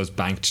many of those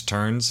banked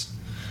turns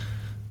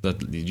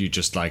that you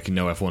just like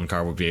no F1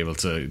 car would be able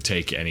to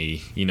take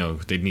any,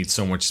 they'd need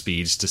so much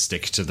speed to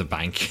stick to the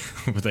bank,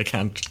 but they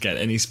can't get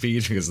any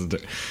speed because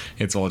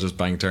it's all just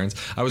bank turns.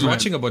 I was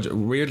watching a bunch,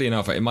 weirdly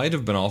enough, it might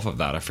have been off of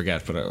that, I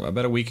forget, but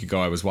about a week ago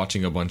I was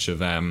watching a bunch of,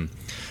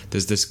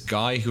 there's this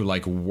guy who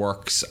like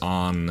works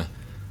on,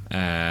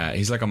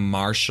 he's like a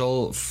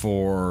marshal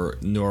for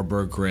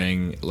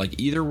Nürburgring,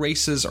 like either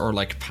races or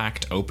like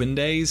packed open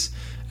days,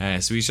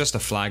 so he's just a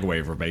flag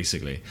waver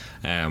basically,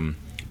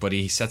 but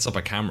he sets up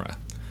a camera.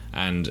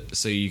 And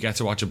so you get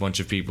to watch a bunch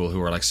of people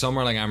who are like, some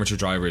are like amateur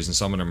drivers and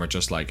some of them are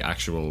just like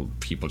actual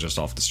people just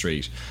off the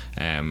street,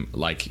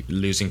 like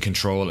losing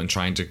control and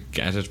trying to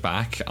get it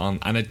back on.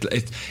 And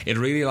it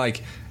really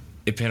like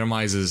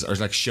epitomizes or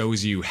like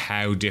shows you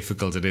how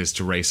difficult it is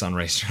to race on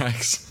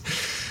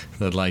racetracks.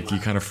 That like you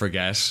kind of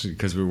forget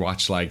because we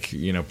watch like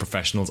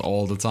professionals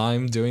all the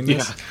time doing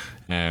this.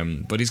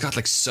 But he's got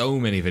like so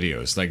many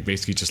videos, like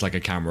basically just like a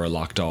camera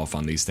locked off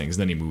on these things,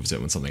 and then he moves it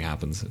when something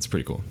happens. It's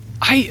pretty cool.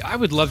 I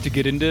would love to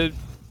get into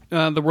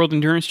the World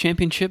Endurance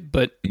Championship,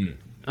 but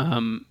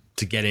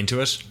to get into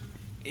it,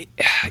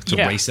 to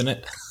race in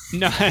it.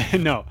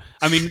 No.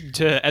 I mean,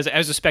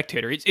 as a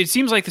spectator, it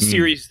seems like the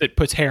series that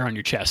puts hair on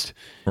your chest.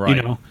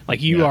 Right. Like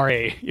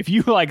if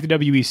you like the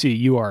WEC,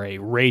 you are a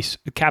race,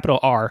 capital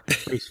R,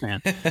 race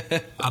fan.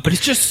 But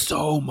it's just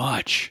so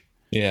much.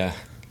 Yeah.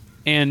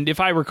 And if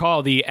I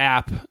recall, the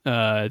app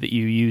that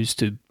you use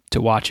to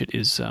watch it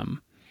is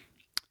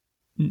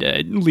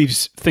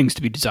leaves things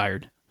to be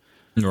desired.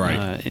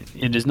 Right.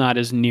 It is not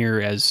as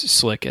near as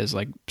slick as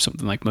like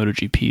something like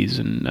MotoGP's,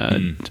 and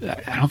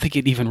I don't think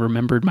it even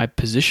remembered my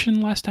position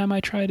last time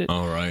I tried it.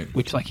 All right.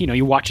 Which like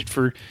you watch it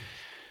for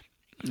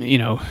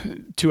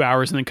 2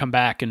 hours and then come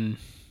back and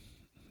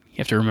you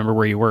have to remember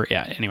where you were.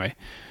 Yeah. Anyway,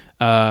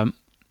 I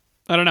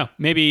don't know.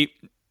 Maybe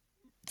a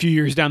few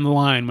years down the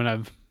line when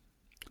I've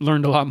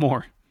learned a lot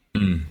more.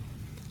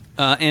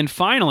 And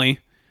finally,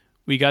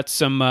 we got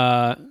some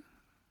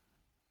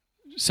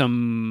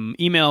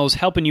emails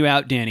helping you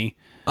out, Danny.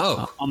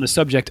 On the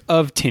subject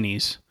of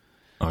tinnies.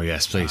 Oh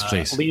yes, please.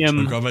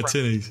 Liam got my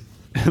tinnies.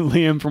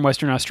 Liam from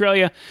Western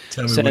Australia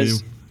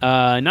says,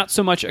 Not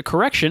so much a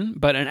correction,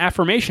 but an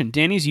affirmation.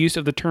 Danny's use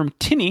of the term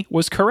tinny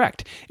was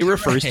correct. It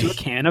refers to a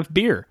can of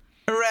beer.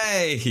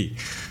 Hooray!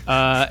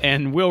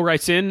 And Will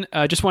writes in,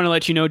 just want to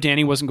let you know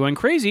Danny wasn't going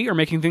crazy or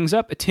making things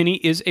up. A tinny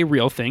is a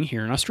real thing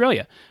here in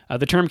Australia.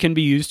 The term can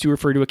be used to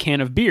refer to a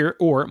can of beer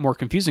or, more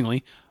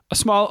confusingly, a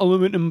small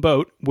aluminum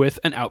boat with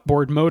an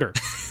outboard motor.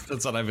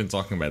 That's what I've been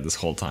talking about this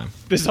whole time.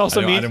 This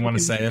also means... I didn't want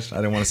to say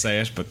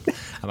it, but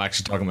I'm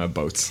actually talking about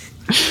boats.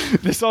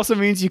 This also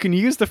means you can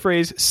use the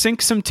phrase,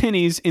 sink some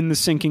tinnies in the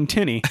sinking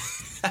tinny,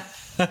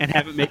 and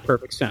have it make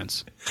perfect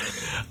sense.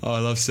 Oh, I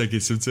love sinking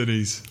some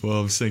tinnies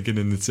while I'm sinking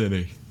in the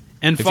tinny.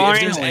 And if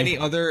finally... there's any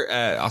other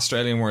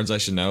Australian words I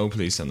should know,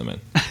 please send them in.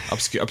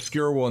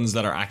 Obscure ones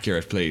that are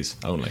accurate, please,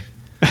 only.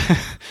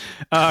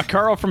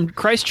 Carl from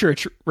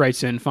Christchurch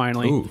writes in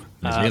finally. Ooh,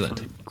 New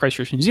Zealand.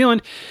 Christchurch, New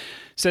Zealand.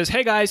 Says,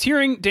 hey guys,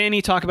 hearing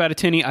Danny talk about a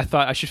tinny, I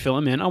thought I should fill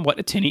him in on what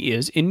a tinny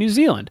is in New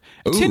Zealand.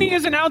 A tinny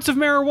is an ounce of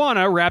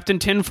marijuana wrapped in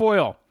tin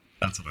foil.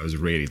 That's what I was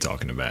really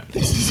talking about.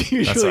 This is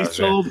usually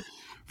sold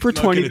for $20.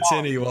 Smoking a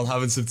tinny while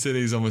having some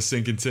tinnies on my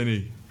sinking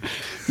tinny.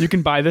 You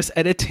can buy this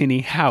at a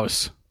tinny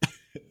house.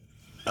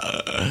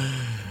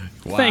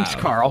 Wow. Thanks,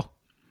 Carl.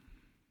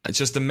 It's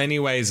just the many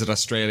ways that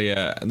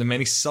Australia, and the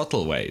many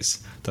subtle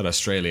ways that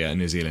Australia and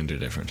New Zealand are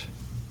different.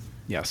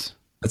 Yes.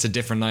 It's a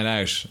different night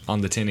out on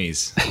the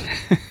tinnies.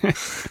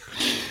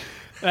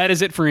 That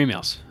is it for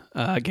emails.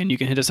 Again, you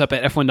can hit us up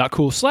at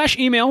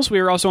f1.cool/emails. We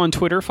are also on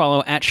Twitter.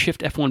 Follow at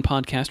ShiftF1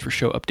 Podcast for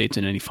show updates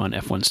and any fun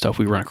F1 stuff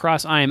we run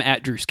across. I am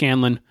at Drew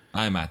Scanlon.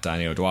 I'm at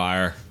Danny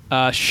O'Dwyer.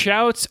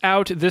 Shouts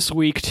out this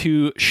week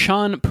to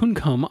Sean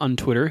Puncombe on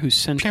Twitter, who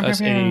sent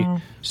us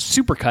a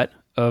supercut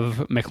of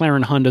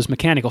McLaren Honda's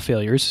mechanical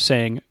failures,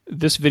 saying,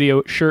 this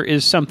video sure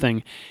is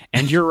something.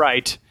 And you're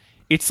right.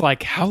 It's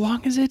like, how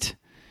long is it?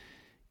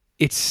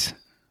 It's,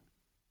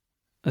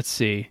 let's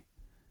see.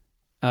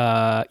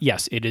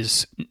 Yes, it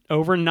is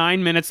over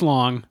 9 minutes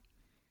long,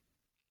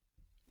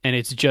 and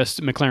it's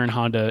just McLaren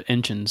Honda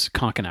engines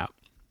conking out.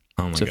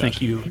 Oh my so God.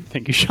 Thank you,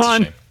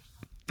 Sean.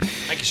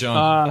 Thank you,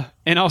 Sean.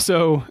 And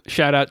also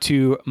shout out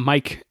to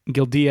Mike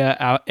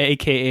Gildia,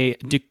 aka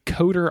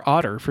Decoder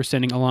Otter, for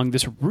sending along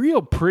this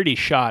real pretty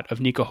shot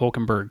of Nico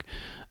Hülkenberg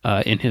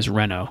in his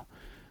Renault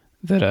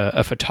that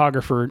a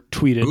photographer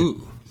tweeted.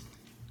 Ooh.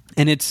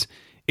 And it's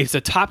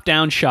a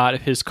top-down shot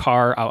of his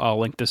car. I'll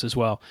link this as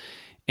well.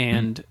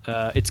 And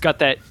it's got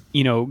that,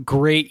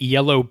 great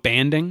yellow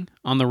banding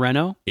on the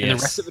Renault. Yes. And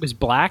the rest of it is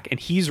black. And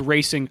he's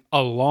racing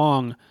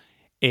along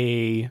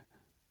a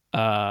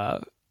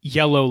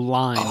yellow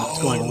line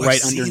that's going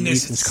right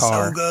underneath his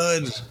car. So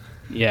good.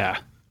 Yeah.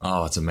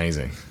 Oh, it's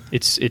amazing.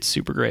 It's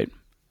super great.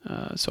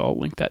 So I'll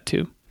link that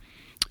too.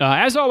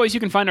 As always, you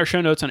can find our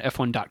show notes on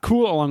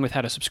f1.cool, along with how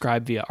to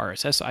subscribe via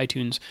RSS,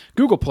 iTunes,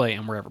 Google Play,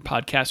 and wherever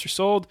podcasts are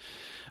sold.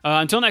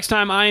 Until next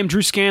time, I am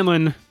Drew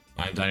Scanlon.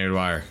 I'm Danny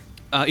O'Dwyer.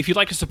 If you'd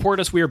like to support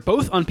us, we are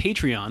both on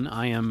Patreon.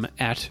 I am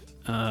at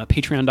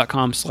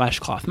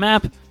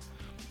patreon.com/clothmap.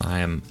 I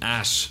am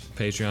at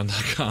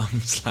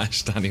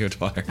patreon.com/Danny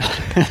O'Dwyer.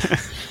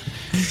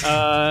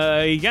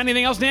 You got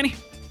anything else, Danny?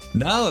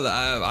 No,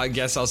 I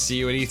guess I'll see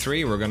you at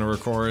E3. We're going to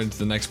record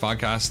the next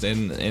podcast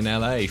in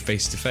LA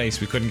face to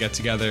face. We couldn't get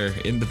together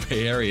in the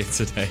Bay Area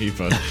today,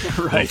 but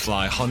right. We'll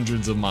fly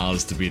hundreds of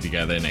miles to be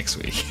together next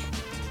week.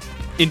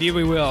 Indeed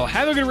we will.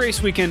 Have a good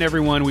race weekend,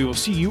 everyone. We will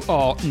see you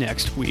all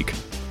next week.